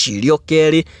mecirio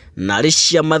kerĩ narĩ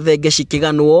cia Mathenge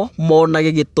cikĩganwo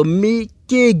monage gĩtũmi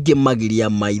kĩngĩmagiria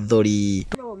maithori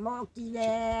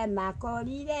mokire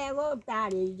makorire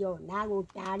gũtarĩrio na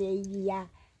gũtarĩria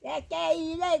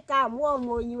rekeire kamwo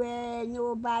mũnyue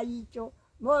nyũmba itũ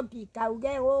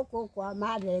mũtikauge gũkũ kwa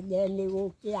Mathenge nĩ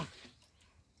gũkĩa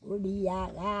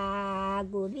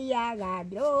ngũthiaga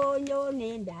ndũnyũ nĩ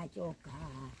ndacoka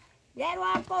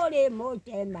Yerwa kũrĩ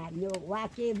mũcemanio wa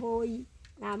kĩbũi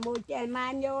na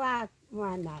mũcemanio wa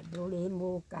mwana ndũrĩ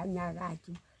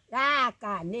mũkanyagacu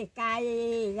gaka nĩ kaĩ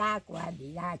gakwa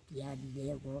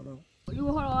ndĩrakĩarire goro rĩu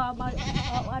ũhoro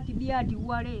wa atimia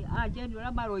ndigwa rĩ anjeni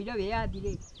ũrĩa marũire wĩyathi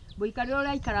rĩ mũikarĩre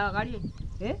ũrĩa aikaraga rĩ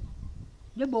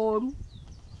nĩ mũũru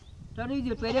tondũ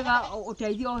ithuĩ twĩrĩga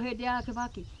ũteithio hĩndĩ ya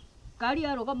Kĩbakĩ ngari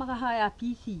yarũgamaga haya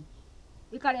Kisii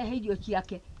ĩkarehe irio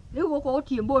ciake rĩu gũkũ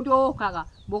gũtirĩ mũndũ ũkaga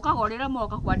mũkagorera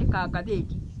moka kwandĩka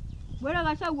ngathĩti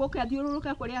mwĩraga cau ũke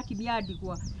athiũrũrũke kũrĩ atimia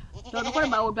ndigwa tondũ kũrĩ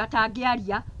maũndũ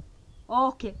atangĩaria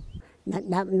oke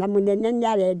na mũnene nĩ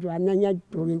arendwo amenye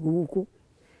tũrĩ gũkũ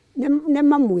nĩ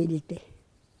mamwĩrĩte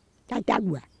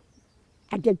tatagua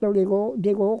atĩ tũrĩ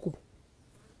gũkũ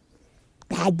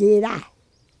tanjĩra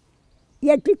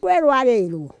ye ti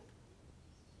kwĩrwarĩrwo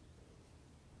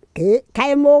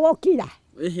kaĩ mũgũkira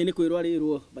nĩ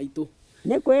kwĩrwarĩrwo baitũ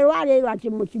nĩ kwĩrwarĩrwo atĩ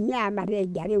mũtumia wa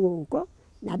Mathenge arĩ gũkũ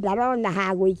na ndarona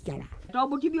ha gũikara tondũ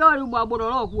mũtumia ũyũ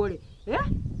mwamũrora ũguo rĩ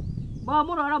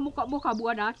mwamũrora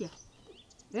mũkamuona atĩa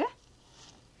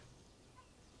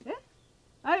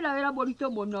arĩ na wĩra mũritũ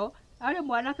mũno arĩ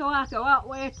mwanake wake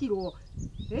wetirwo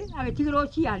agĩtigĩrwo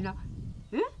ciana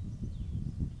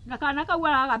na kana kau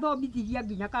aragathomithirie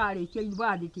nginya karĩkia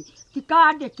yunibacĩtĩ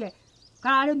tikandĩke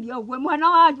kararĩmia ũguo mwana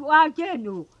wa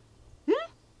Jeno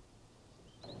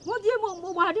mũthiĩ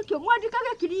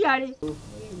mwandĩkage kiria rĩ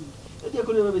Eti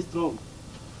kule wewe strong.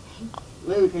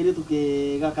 Wewe kailetu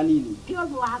ke kanini.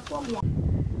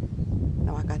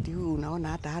 Na wakati huu unaona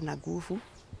hata hana nguvu.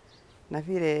 Na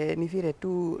vile ni vile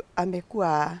tu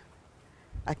amekuwa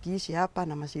akiishi hapa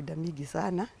na mashida mingi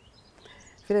sana.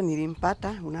 Vile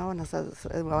nilimpata unaona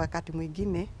wakati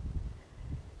mwingine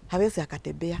hawezi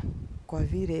akatembea kwa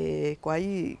vile kwa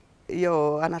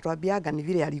hiyo anatuambiaga ni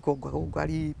vile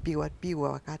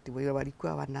alipigwa wakati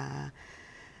walikuwa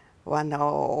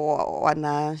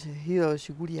wana hiyo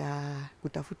shughuli ya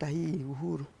kutafuta hii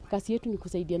uhuru. Kazi yetu ni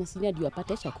kusaidiana sisi ndio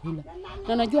apate chakula.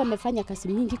 Na najua amefanya kazi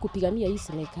mingi kupigania hii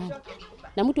serikali.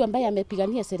 Na mtu ambaye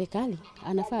amepigania serikali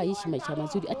anafaa aishi maisha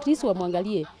mazuri. At least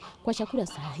wamwangalie kwa chakula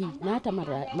sahihi na hata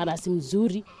marasi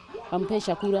mzuri. Wampe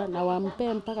chakula na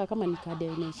wampe mpaka kama ni kade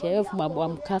ni chef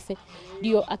wamkafe.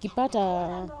 Ndio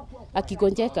akipata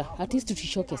akigonjeka at least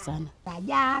tusishoke sana.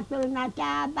 Ya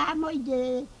tunachaba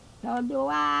moje. Tondu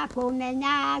wa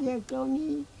kumenya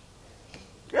gĩtũmi.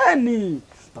 Keni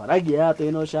twaragia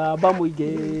twĩna ũcamba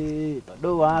mũingĩ tondũ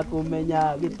wa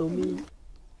kũmenya gĩtũmi.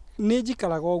 Nĩ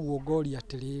njikaraga ũguo ngoria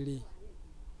atĩrĩrĩ,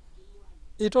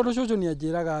 tondũ cũcũ nĩ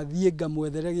anjĩraga thiĩ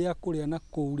ngamwethere gĩa kũrĩa na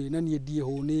kũu rĩ, na niĩ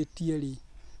ndiĩhũnĩtie rĩ,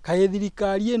 kaĩ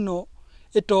thirikari ĩno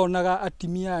ĩtonaga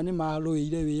atimia aya nĩ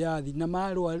marũĩire wĩyathi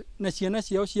na ciana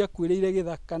ciao ciakuĩrĩire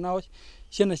gĩthaka na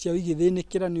ciana ciao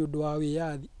igĩthĩnĩkĩra nĩ ũndũ wa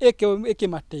wĩyathi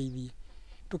ĩkĩmateithie.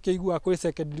 Tũkĩigua kwĩ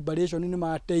second liberation nĩ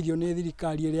mateithio nĩ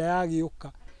thirikari ĩrĩa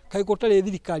yagĩũka, kaĩ gũtarĩ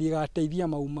thirikari ĩgateithia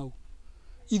Mau Mau.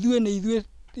 Ithuĩ nĩ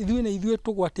ithuĩ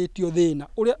tũgwatĩtio thĩna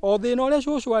o thĩna ũrĩa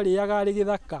cũcũ arĩaga arĩ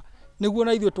gĩthaka nĩguo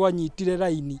na ithuĩ twanyitire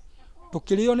raini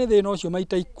tũkĩrĩo nĩ thĩna ũcio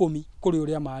maita 10 kũrĩ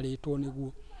ũrĩa marĩtwo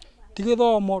nĩguo. Ti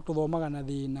gĩthomo tũthomaga na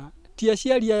thĩna, ti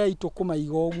aciari aya aitũ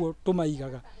kũmaiga ũguo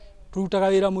tũmaigaga, tũrutaga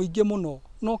wĩra mũingĩ mũno,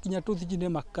 no kinya tũthigine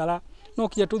makara, no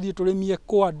kinya tũthiĩ tũrĩmie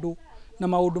kwa andũ na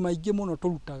maũndũ maingĩ mũno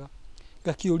tũrutaga.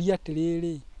 Ngakĩũria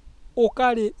atĩrĩrĩ,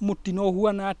 ũkarĩ mũtino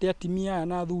ũhuana atĩ atimia aya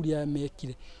na athuri aya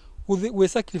mekire gwĩ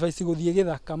sacrifice gũthiĩ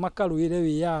gĩthaka makarũĩre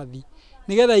wĩyathi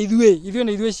nĩgetha ithuĩ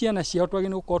nĩ ithuĩ ciana ciao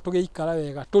twagĩrĩirwo gũkorwo tũgĩikara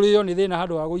wega, tũrĩo nĩ thĩna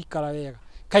handũ wa gũikara wega.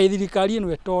 Kaĩ thirikari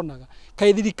ĩno ĩtonaga,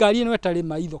 kaĩ thirikari ĩno ĩtarĩ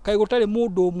maitho, kaĩ gũtarĩ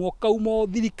mũndũ ũmwe ũkauma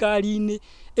thirikari-inĩ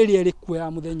ĩrĩa ĩrĩ kuo ya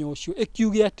mũthenya ũcio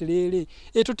ĩkiuge atĩrĩrĩ,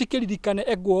 tũtikĩririkane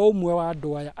egwo ũmwe wa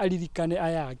andũ aya aririkane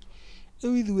aya angĩ.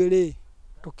 Rĩu ithuĩ rĩ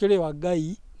tũkĩrĩ wa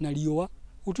Ngai na riũa,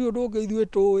 gũtirĩ ũndũ ũngĩ ithuĩ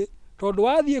tũĩ, tondũ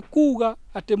wathiĩ kuga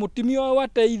atĩ mũtimia ũyũ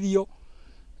ateithio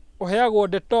ũheagwo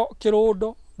ndeto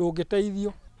kĩrũndo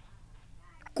ndũngĩteithio.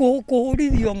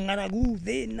 Kũhũrithio ng'aragu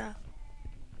thĩna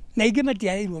na ingĩ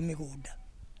matiaheirwo mĩgũnda.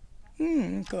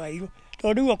 Tondũ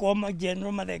rĩu akorwo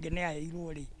General Mathenge nĩ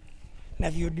aheirwo rĩ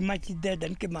na field match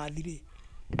Dedan Kimathi rĩ,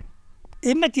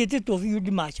 matiĩtĩtwo field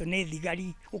match nĩ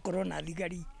thigari, gũkorwo na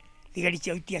thigari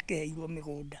ciao itiakĩheirwo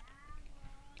mĩgũnda.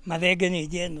 Mathenge nĩ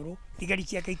General, thigari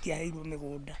ciake itiaheirwo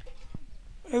mĩgũnda.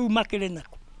 Rĩu makĩrĩ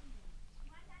nako.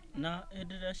 Na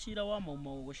hĩndĩ ĩrĩa cira wa Mau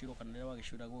Mau gũcirwo kana rĩrĩa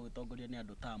wagĩcira gũgĩtongoria nĩ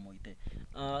andũ ta Mũite,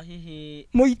 hihi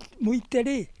Mũite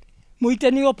rĩ, Mũite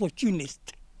nĩ opportunist.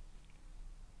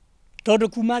 Tondũ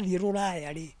kuma thiĩ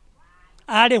Rũraya rĩ,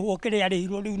 arĩhwo kĩrĩa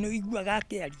arĩhirwo rĩu nĩ wĩiguaga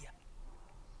akĩaria.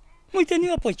 Mũite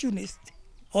nĩ opportunist,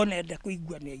 ona enda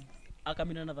kũigua nĩ aigua.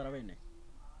 akamire na Tharawene.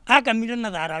 Akamire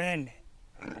na Tharawene.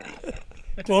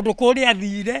 Tondũ kũrĩa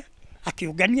athire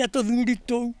akĩũngania tũthuri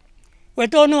tũu, we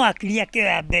tondũ no akiri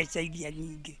akĩoya mbeca iria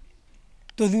nyingĩ,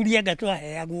 tũthuri anga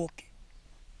twaheagwo kĩ.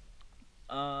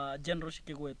 General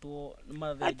cikĩgwetwo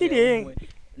Mathenge ũmwe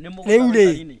nĩ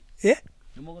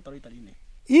mũgũtarwo itari-inĩ.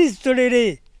 History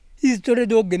rĩ, history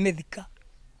ndũngĩmĩthika,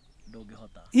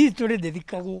 ndũngĩhota. History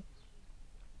ndĩthikagwo.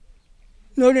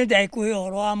 No nĩ ndakũhe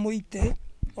ũhoro wa Mũite,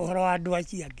 ũhoro wa andũ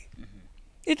acio angĩ.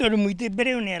 Tondũ Mũite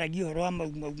mbere ĩyo nĩ aragia ũhoro wa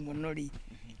Mau Mau mũno rĩ,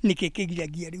 nĩkĩ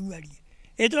kĩgiragia rĩu arie.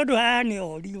 Tondũ haha nĩ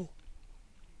orirwo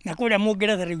na kũrĩa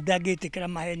Mũngeretha rĩu ndangĩtĩkĩra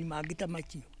maheni mangĩ ta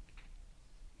macio.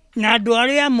 Na andũ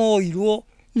arĩa moirwo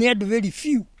nĩ andũ very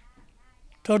few,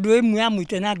 tondũ ĩmwe ya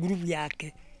Mũite na group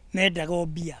yake mendaga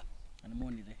mbia na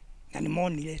nĩ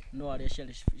monire.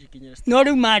 No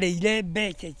rĩu marĩire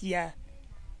mbeca cia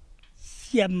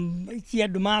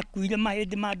andũ makuire,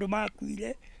 mahĩndĩ ma andũ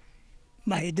makuire,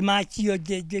 mahĩndĩ macio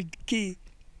kĩ.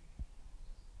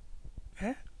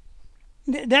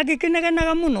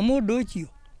 Ndangĩkĩnegenaga mũno mũndũ ũcio.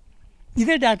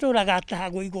 Ithe ndatũraga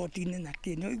atahagwo igoti-inĩ na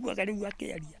kĩ, nĩ ũiguaga rĩu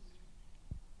akĩaria.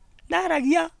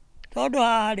 Ndaragia tondũ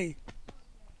haha rĩ.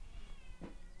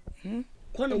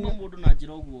 Kwani mũndũ na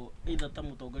njĩra ũguo either ta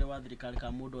mũtongoria wa thirikari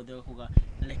kana mũndũ othe akuga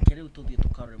reke rĩu tũthiĩ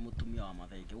tũkarore mũtumia wa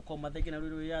Mathenge. Gũkorwo Mathenge na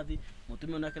rũrĩrĩ wĩyathi,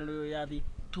 mũtumia nake na rũrĩrĩ wĩyathi,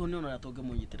 tuone ona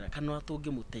tũngĩmũnyitĩrĩra kana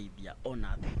tũngĩmũteithia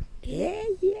ona atĩa.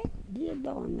 Ndiĩ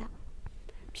ndona.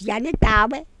 Ciana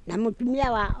tawe na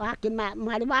mũtumia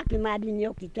mwarĩ wa Kimathi nĩ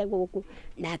okĩte gũkũ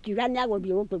na akiuga nĩ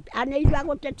agũthiĩ gũkũ. Anĩirwo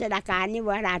gũtetera kana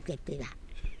nĩwe aratetera.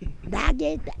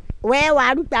 Ndangĩte we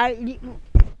waruta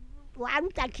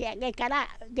gĩkara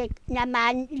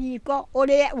nyama riko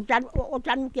ũrĩa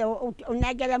ũtanuke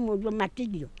ũnengere mũndũ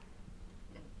matirio.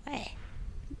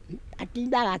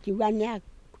 Atindaga akiuga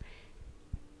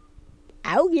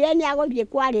augire nĩ agũthiĩ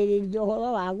kwarĩrĩria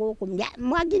ũhoro wa gũkũ.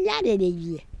 Mwangi nĩ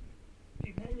arĩrĩirie.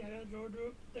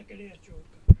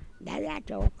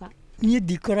 Ndagacoka. Niĩ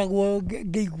ndikoragwo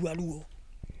ngĩigua ruo.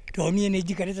 Tondũ niĩ nĩ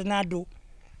njikarĩte na andũ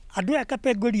a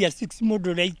kapengoria 6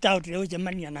 mũndũ ũrĩa itaũtire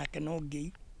gũcemania nake no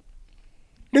ngĩi.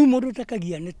 Rĩu mũndũ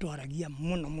ũtakagia nĩ twaragia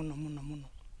mũno.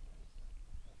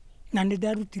 Na nĩ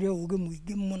ndarutire ũũgĩ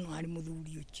mũingĩ mũno harĩ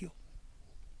mũthuri ũcio.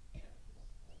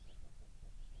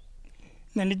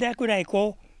 Na nĩ ndakwĩra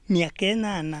ĩko mĩaka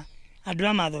 8 andũ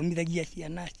arĩa mathomithagia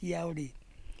ciana ciao rĩ.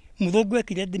 Mũthũngũ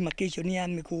ekire demarcation ya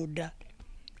mĩgũnda.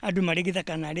 Andũ marĩ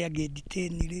gĩthaka na arĩa angĩ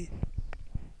nditĩni rĩ.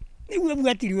 Nĩguo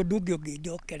gwatirĩ ũndũ ũngĩ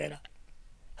ũngĩnjokerera.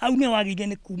 Hau nĩ wagĩire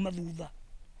nĩ kuma thutha.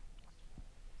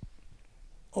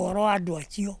 Ũhoro wa andũ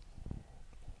acio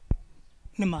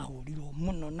nĩ mahũrirwo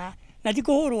mũno na ti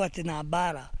kũhũrwo atĩ na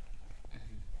mbaara.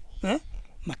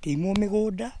 Makĩimwo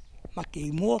mĩgũnda,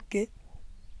 makĩimwo kĩ.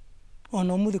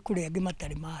 Ona ũmũthĩ kũrĩ angĩ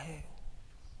matarĩ maheo.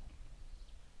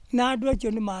 Na andũ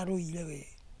acio nĩ marũire we.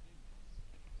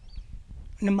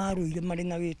 Nĩ marũire marĩ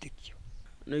na wĩtĩkio.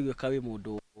 No igwĩka wĩ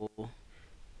mũndũ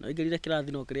no ingĩrire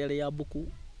kĩrathi no kĩrĩa rĩa mbuku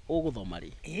ũgũthoma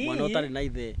rĩ. Mwana ũtarĩ na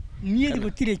ithe. Niĩ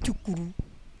gũtirĩ cukuru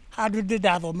handũ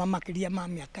ndathoma makĩria ma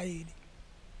mĩaka 2.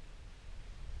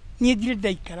 Niĩ ndirĩ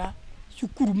ndaikara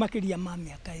cukuru makĩria ma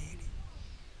mĩaka 2.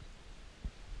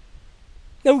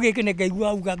 Rĩu gĩkĩ nĩ ngaigua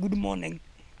auga good morning,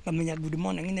 ngamenya good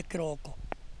morning nĩ kĩroko.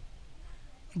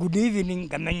 Good evening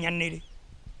ngamenya nĩrĩ.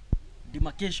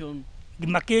 Demarcation.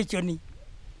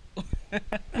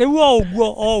 Rĩu o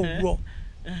ũguo.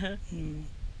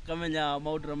 Kamenya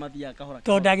maũndũ na mathiaga kahora.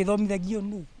 Tondũ ndagĩthomithagio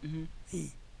nũ.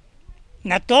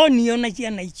 Na to niĩ ona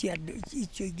ciana icio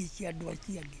ingĩ cia andũ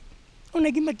acio angĩ. Ona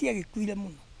ingĩ matiagĩkuire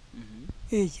mũno.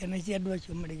 Ciana cia andũ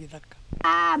acio marĩ gĩthaka.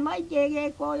 Mũingĩ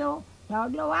Gĩkũyũ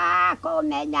tondũ wa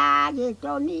kũmenya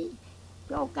gĩtũmi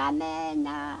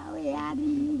tũkamenya wĩyathi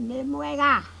nĩ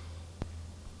mwega.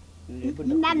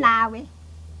 Na nawe.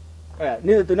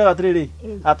 Niĩ tuonaga atĩrĩrĩ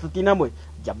atũtina mwe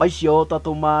njamba icio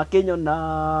tatũ makĩnyona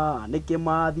nĩ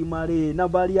kĩmathi marĩ na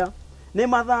mbaria nĩ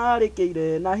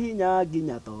matharĩkĩire na hinya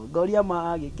nginya tongoria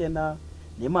magĩkena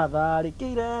nĩ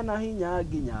matharĩkĩire na hinya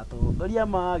nginya tongoria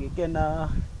magĩkena.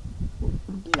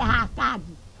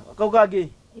 Kau kangĩ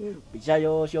mbica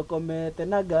yocio komete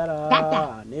na ngara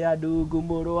nĩ andungu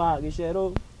mũrũ wa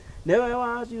gĩcerũ nĩwe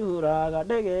waciũraga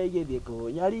ndege igĩthiĩ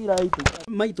kũnyarira itu.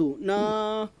 Maitũ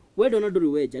na wendo na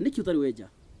ndũrĩ wenja nĩkĩ ũtarĩ wenja?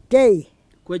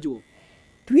 Kwenjwo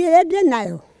Tuĩre ndĩ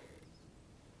nayo.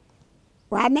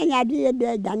 Wamenya ndirĩ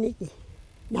ndenja nĩkĩ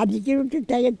na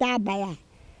ndikĩrutĩte gĩtambaya.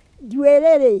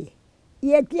 Njuĩrĩ rĩ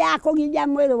yĩtia kũgiria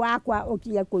mwĩrĩ wakwa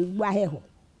ũtige kũigua heho.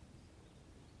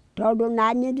 Tondũ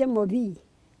naniĩ ndĩ mũthii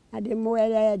na ndĩ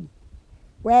mwereri.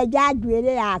 Wenja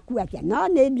njuĩrĩ yaku atĩa no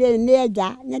nĩ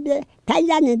ndĩmĩenja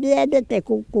taira nĩ ndĩendete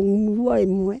kũng'urwo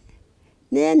ĩmwe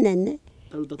nĩ nene.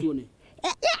 Taruta tuone.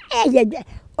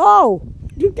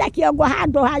 Nduta kĩongo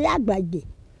handũ harĩa andũ aingĩ.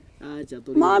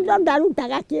 Mũndũ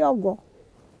ndarutaga kĩongo.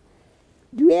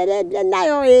 Njuĩrĩ ndĩ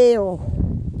nayo ĩyo.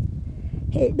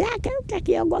 Ndakĩruta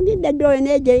kĩongo ngithe ndũĩ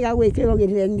nĩ njĩga gwĩkĩrwo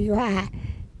gĩthemio haha.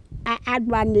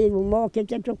 Andũ anĩrũ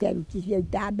mokĩte tũkerutithia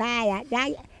itambaya.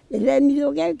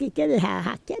 Gĩthemio gĩkĩ kĩrĩ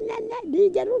haha kĩnene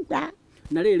ndingĩruta.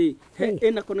 Na rĩrĩ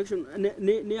ĩna connection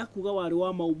nĩ yakuga warĩ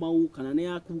wa Mau Mau kana nĩ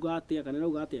yakuga atĩa kana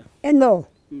nauga atĩa? Ĩno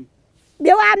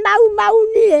ndĩ wa Mau Mau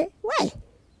niĩ we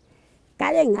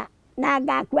Karĩng'a na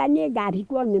ngakua nĩ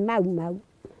ngarikwo nĩ Mau Mau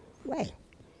we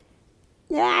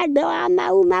ndĩ wa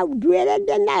Mau Mau njuĩrĩ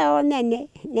ndĩ nayo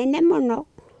nene mũno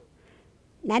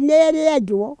na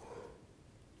nĩrĩenjwo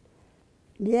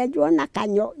na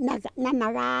kanyo na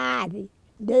magathĩ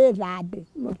ndĩthambe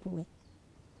mũtwe.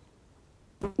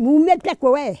 Mumĩte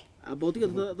kũ we? Amba ũtige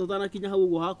tũtanakinya hau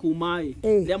ũguo ha kuma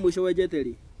rĩa mũico wenjete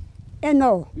rĩ?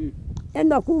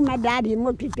 Ĩno kuma ndathiĩ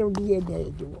mũtitũ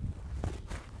ndiendenjwo.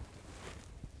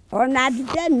 Ona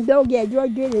nditeni ndũngĩenjwo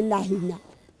njuĩrĩ na hinya.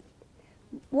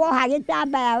 Woha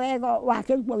gĩtambaya wega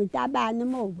wakĩrutwo gĩtambaya nĩ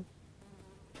mũndũ.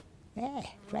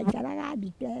 Twaikaraga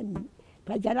nditeni,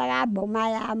 twaikaraga mboma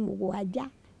ya mũgwanja.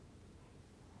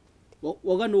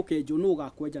 Woga nũ ũkenjwo nũ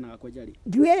ũgakwenja na gakwenja rĩ?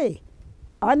 Njuĩrĩ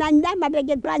ona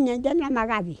ndamabĩngĩ twanyenje na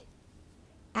magathĩ.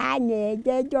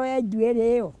 Anyenje njoe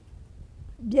njuĩrĩ ĩyo.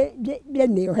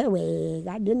 Ndĩmĩohe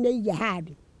wega ndĩmĩige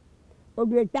handũ.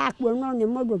 Ũndũ ĩtakuonwo nĩ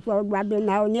mũndũ tondũ andũ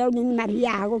nao nĩ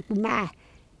mathiaga gũtuma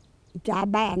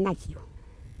itambaya nacio.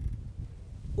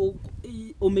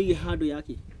 Ũmĩige handũ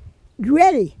yake?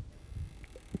 Njuĩrĩ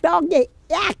tongĩ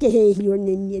yakĩhĩhio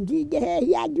nĩ niĩ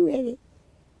ndingĩhĩhia njuĩrĩ.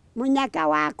 Mũnyaka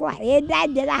wakwa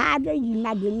ndenjera handũ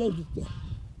irima ndĩmĩthike.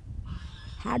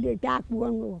 Handũ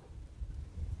ĩtakuonwo.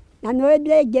 Na nĩ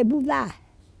ndĩngĩbutha.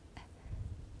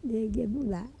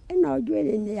 Ĩno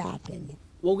njuĩrĩ nĩ ya tene.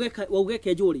 Wauga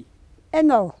ĩkenjwo rĩ?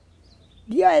 Ĩno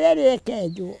ndiũĩ rĩrĩ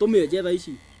ĩkenjwo. Tũmĩenje thaa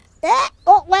ici.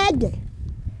 wende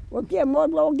gũtirĩ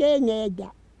mũndũ ũngĩnyenja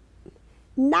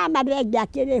na mathenge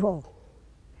akĩrĩ ho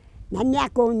na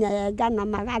nĩakũnyenga na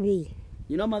magathĩ.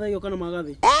 Nyina mathenge kana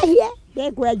magathĩ? Ehie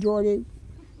ndĩkwenjwo rĩu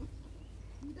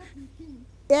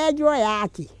enjwo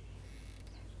yaki.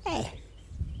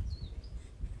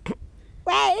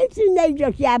 We ici nĩ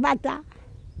indo cia bata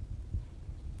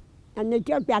na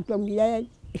nĩkĩo kĩatũmire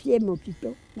ciĩ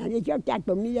mũtitũ na nĩkĩo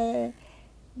kĩatũmire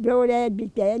ndũre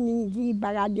mbiteni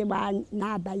njimbaga ndĩ wa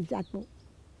namba 3.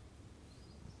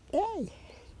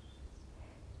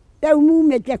 Rĩu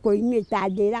mumĩte kũ inyuĩ ta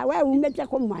njĩra we umĩte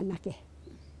kũ mwanake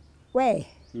we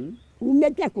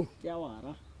umĩte kũ?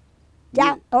 Kĩawara.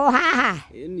 O haha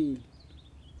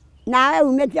nawe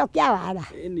umĩte o Kĩawara?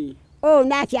 Ũũ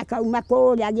nake akauma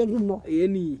kũrĩa Gĩthumo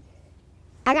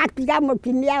agatiga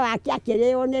mũtumia wake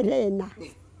akĩrĩo nĩ thĩna.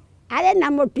 Arĩ na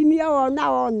mũtumia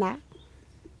wona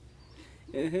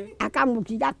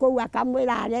akamũtiga kũu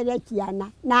akamwĩra arere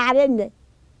ciana na arĩme.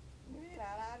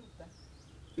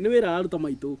 Nĩ wĩra araruta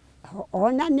maitũ.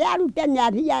 Ona nĩ arute nĩ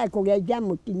athiaga kũgeithia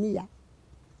mũtumia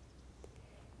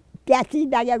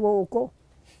kĩacindage gũkũ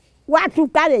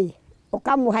gwatuka rĩ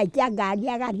ũkamũhaikia ngari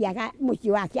agathiaga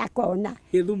mũciĩ wake akona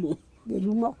Gĩthumo.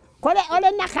 Kũrĩ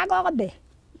ũrĩ na kagombe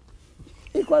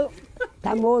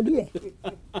tamũrie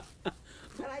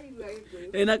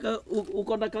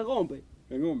uko na kagombe?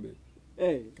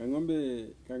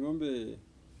 Kang'ombe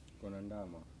kona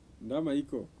ndama. Ndama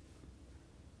iko.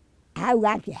 Au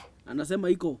atia? Anasema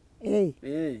iko.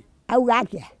 Au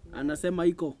atia? Anasema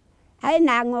iko.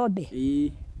 Haina ng'ombe.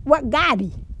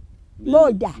 Gari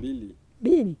moja.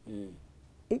 Mbili.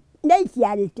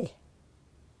 Nĩiciarĩte.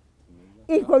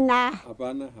 Iko na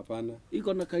Hapana.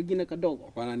 Iko na kagine kadogo.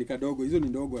 Hapana, ni kadogo. Hizo ni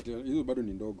ndogo, hizo bado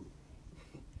ni ndogo.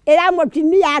 Ila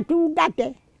mũtumia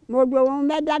atungate mũndũ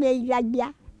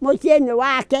ũmendagĩithagia mũciĩ-inĩ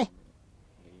wake.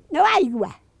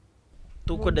 Nĩwaigua?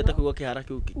 Tũkwendete kũigua kĩhara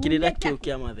kĩu kĩrĩra kĩu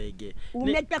kĩa mathenge.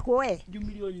 Umĩte kũ we?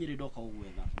 Njumire o Nyĩrĩ ndoka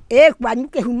gũgwetha. Kwanyu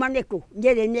kĩhuma nĩkũ?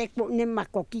 Nyĩrĩ nĩ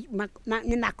makoki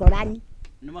nĩ makorani.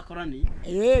 Nĩ makorani?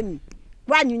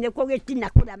 Kwanyu nĩkũ Gĩtina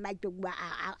kũrĩa maitũ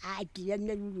aikire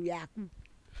nĩ ruru yaku?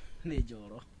 Nĩ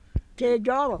Njoro. Kĩ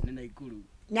Njoro? Nĩ Naikuru.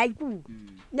 Naikuru?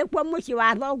 Nĩkuo mũciĩ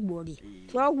wa thoguo rĩ?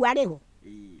 Thoguo arĩ ho?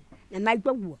 Na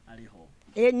maitũ guo? Arĩ ho.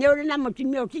 Nĩ ũrĩ na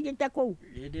mũtumia ũtigĩte kũu?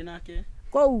 Ndĩ nake.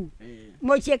 Kũu?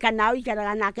 Mũciĩ kana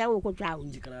ũikaraga nake gũkũ taũni?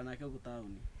 Njikaraga nake gũkũ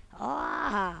taũni.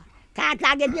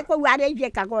 Katangĩthiĩ kũu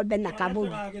arĩithie kagombe na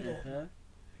kabũri.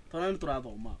 Twana nĩ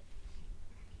tũrathoma.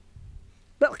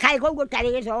 Kaĩ kũu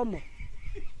gũtarĩ gĩthomo?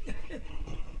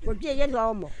 Gũtirĩ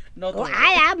gĩthomo.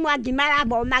 Aya mwangi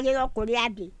marathomagĩra kũrĩ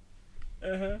andĩ.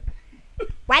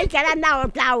 Waikara nao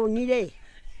taũni rĩ?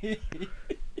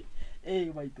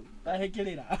 Maitũ,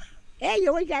 tahĩkĩrĩra.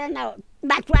 Ũgũikara nao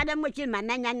matware mũciĩ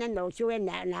mamenyane na ũcio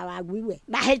na Wagwiwe.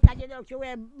 Mahĩtagĩre ũcio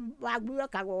Wagwiwe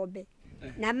kagombe.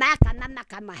 Na makama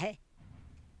makamahe.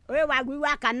 Ũyũ Wagwiwe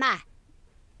akama.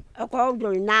 Okorwo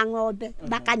ndũrĩ na ng'ombe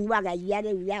makanyuaga iria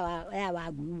rĩu rĩa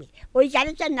Wagwiwe.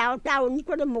 Ũikarĩte nao taũni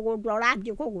kũrĩ mũgũnda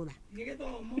ũrathiĩ kũgũra.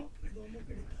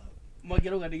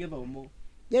 Mwangĩrauga nĩ gĩthomo.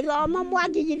 Gĩthomo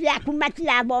mwangigithia aku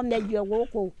matirathomethio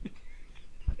gũkũ.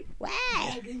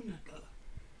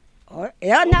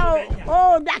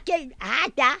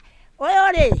 Hata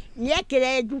ũyũ rĩ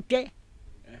nĩekĩre nduke.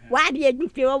 Wathiĩ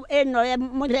nduke ĩno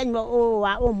mũthenya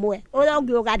ũmwe ũrĩa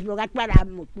ũngĩ ũgathiĩ ũgatwara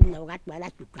mũtu na ũgatwara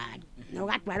cukari na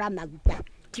ũgatwara maguta.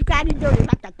 Cukari ndũrĩ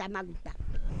bata ta maguta.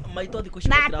 Maitũ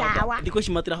thikũ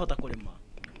ici matirahota kũrĩma.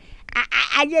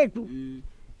 Airĩtu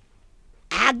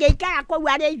angĩikara kũu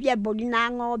arĩithie mbũri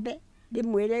na ng'ombe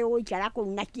ndĩmwĩre ũgũikara kũu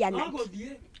na ciana.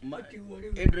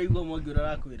 Ndĩraigua mwangi ũrĩa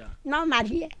arakwĩra. No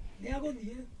mathiĩ.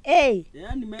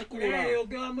 Yaani mekũra.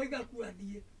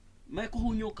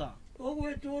 Mekũhunyũka.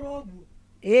 Ũgwĩtũra ũguo.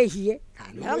 Ĩhiĩ.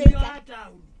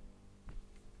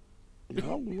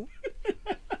 Noguo.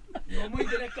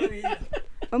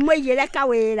 Ũmũigĩre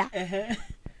kawĩra.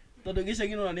 Tondũ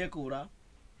gĩcagi no nĩ ekũra.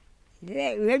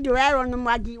 Ndũrerwo nĩ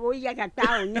mwangi ũigaga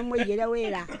taũni ũmũigĩre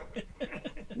wĩra.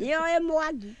 Nĩoĩ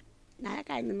mwangi. Na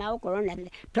kaĩ nĩ magũkorwo na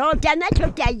tondũ kĩana kĩu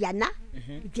kĩaigana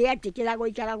gĩtigetĩkĩra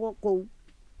gũikara kũu.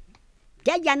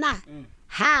 Kĩaigana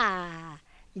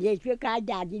gĩtuĩka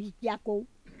njangiri cia kũu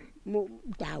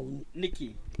taũni. Nĩkĩ?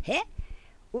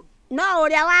 No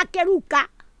ũrĩa wakĩruka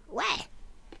we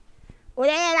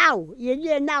ũrera ũ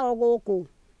yeye nao gũkũ.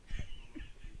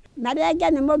 Mathenge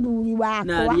nĩ mũthuri wakwa.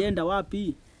 Na alienda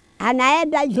wapi?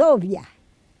 Anaenda Ethiopia.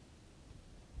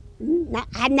 Na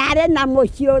anare na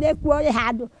mũciĩ ũrĩ kuo ũrĩ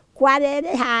handũ Kware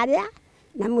ĩrĩ harĩa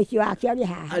na mũciĩ wake ũrĩ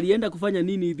haha. Alienda kufanya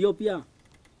nini Ethiopia?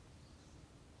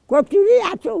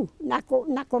 Kutulia tu na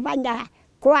kufanya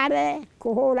Kware,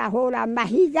 kuhũra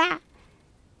mahiga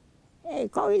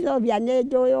Ko Ethiopia nĩ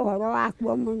njũĩ ũhoro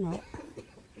wakuo mũno.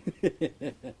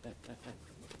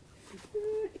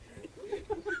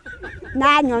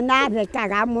 Na nyona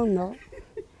thekaga mũno.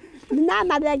 Na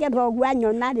Mathenge thoguo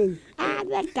anyona rĩ,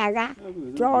 athekaga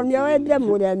tondũ nĩoĩ ndĩ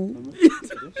mũremi.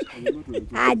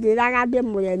 Anjĩraga ndĩ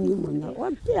mũremi mũno.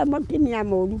 Gũtirĩ mũtumia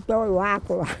mũũru ta ũyũ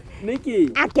wakwa.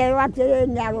 Nĩkĩ? Akerwo atĩrĩ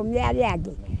nĩ arũme arĩa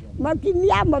angĩ.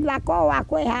 Mũtumia mũthaka ũũ wa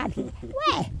kwĩhatia.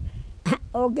 We!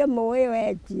 Ũngĩmũĩ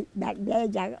we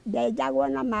ndenjagwo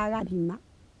na magathima.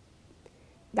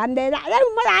 Ngamĩra rĩu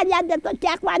mũraria ndeto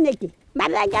ciakwa nĩkĩ?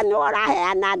 Mathenge nĩwe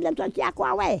ũraheana ndeto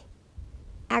ciakwa we.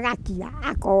 Agakira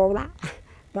akora.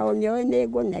 Tondũ nĩoĩ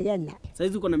nĩngũnegena.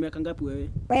 Saizi uko na miaka ngapi wewe?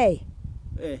 We.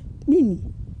 Mimi.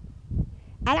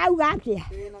 Arauga atĩa?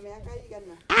 Na mĩaka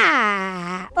igana.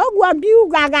 Ũguo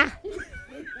ndiugaga.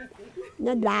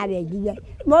 Nĩ ndaregire.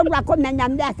 Mũndũ akũmenya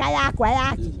mĩaka yakwa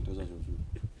yaki.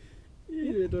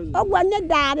 Ũguo nĩ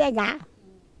ndarega.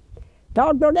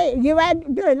 Tondũ rĩwe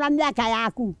ndũrĩ na mĩaka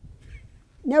yaku.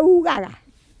 Nĩ ugaga.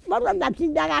 Mũndũ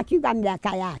ndatindaga akiuga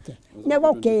mĩaka yake. Nĩ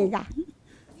gũkĩga.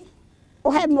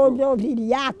 Uhe mũndũ thiri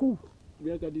yaku.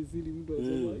 Miaka ni siri mtu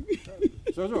asemaje?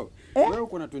 Shosho, wewe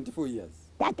uko na 24 years.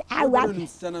 Au wapi? Ni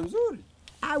msichana mzuri.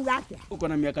 Au wapi? Uko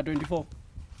na miaka 24?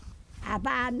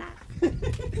 Hapana.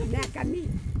 Miaka mingi.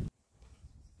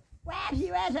 Wewe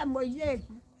siweza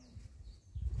mũirĩtu.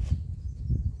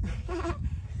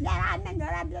 Ndaramenya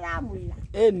ũrĩa ndĩramwĩra.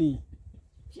 Ĩni.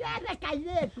 Ciothe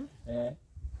kairĩtu.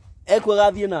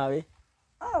 Ekwaga thiĩ nawe?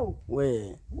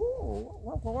 We.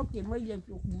 Gũkũ gũtirĩ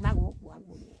mũirĩtu kuma gũkũ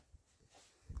agũrũ.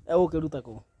 Egũkĩruta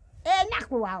kũ? Na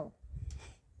kwao.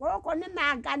 Gũkũ nĩ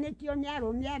manganĩtio nĩ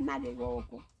arũme marĩ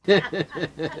gũkũ.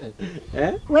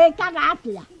 Wĩkaga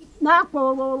atĩa? No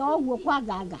kũrũra ũguo kwa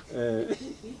nganga.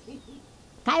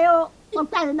 Kaĩ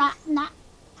ũtarĩ na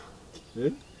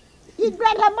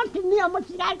ithuothe mũtumia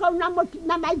mũtiragwo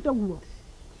na maitũ guo.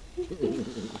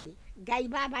 Ngai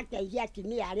baba teithia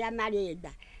atumia arĩa marĩ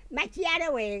nda. Maciare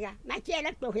wega,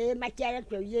 maciare tũhĩĩ, maciare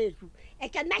tũirĩtu.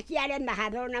 Eke maciare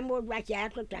mahatho na mũndũ aciara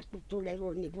tũtatũ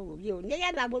tũrerwo nĩ bũrũri ũyũ.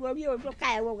 Nĩgetha bũrũri ũyũ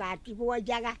ndũkae gũgatigwo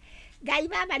njaga. Ngai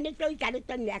baba nĩ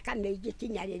tũikarĩte mĩaka mĩingĩ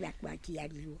kinya rĩrĩa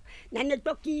twaciarirwo. Na nĩ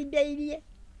tũkindĩirie.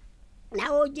 Na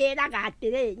ũnjĩraga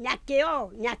atĩrĩ,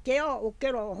 nyakĩo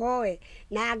ũkĩra ũhoe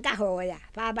na ngahoya.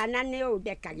 Baba na nĩ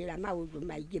ũndekagĩra maũndũ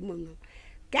maingĩ mũno.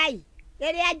 Ngai,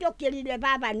 rĩrĩa njũkĩrire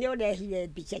baba nĩ ũrehire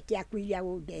mbica ciaku iria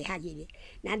ũndehagĩre.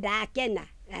 Na ndakena.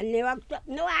 Na nĩ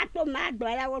watũma andũ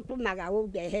arĩa gũtũmaga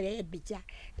ũndehere mbica.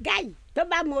 Ngai,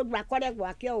 tũma mũndũ akore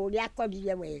gwake o ũrĩa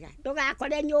akorire wega.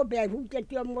 Ndũgakore nyũmba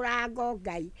ĩhutĩtio mũrango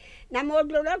Ngai. Na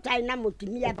mũndũ ũrĩa ũtarĩ na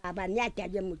mũtumia baba nĩ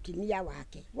acarie mũtumia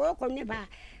wake. Gũkũ nĩ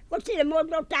gũtirĩ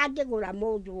mũndũ ũtangĩgũra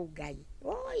mũndũ Ngai.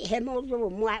 He mũndũ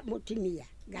mũtumia.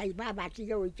 Ngai baba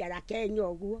atige gũikara Kenya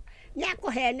ũguo. Nĩ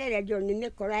akũhenererio nĩ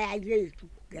mĩkora ya airĩtu.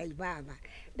 Ngai baba.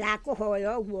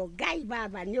 Ndakũhoya ũguo Ngai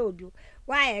baba nĩ ũndũ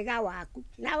wa wega waku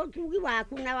na ũtugi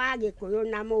waku na wa Gĩkũyũ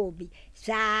na Mũmbi.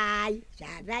 Cai,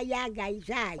 cathaya Ngai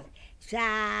cai.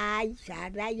 Cai,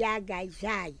 cathaya Ngai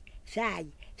cai. Cai,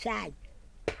 cai.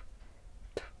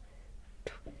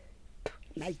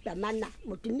 Maita mana,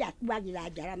 mũtumia akuagĩra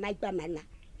njara maita mana.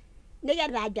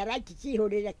 Nĩgetha njara ici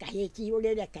cihũrĩre kahĩĩ,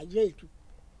 cihũrĩre kairĩtu.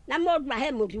 Na mũndũ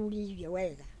ahe mũthuri irio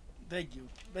wega. Thank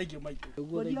you maitũ.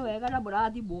 Gũthiĩ wega na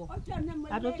mũrathimwo.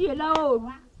 Na tũtirĩ na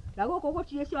ũru. Na gũkũ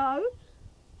gũtirĩ cai.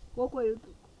 Gũkũ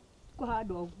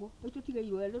kũhanda ũguo.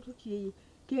 Tũtigĩirwo nĩ tũtirĩ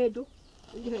kĩndũ.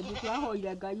 Hĩndĩ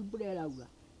twahoire Ngai mbura ĩraura.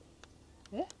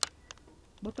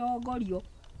 Mũtongorio.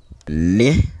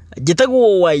 Nĩ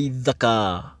njĩtagwo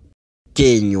Waithaka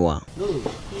Kenywa.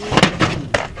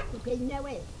 Tũkĩine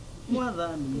we.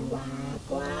 Mwathani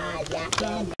wakwa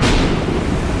yakena.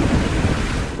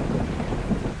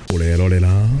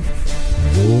 Urerorera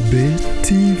Thumbi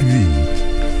TV.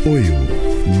 Ũyũ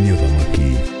nĩ ũthamaki.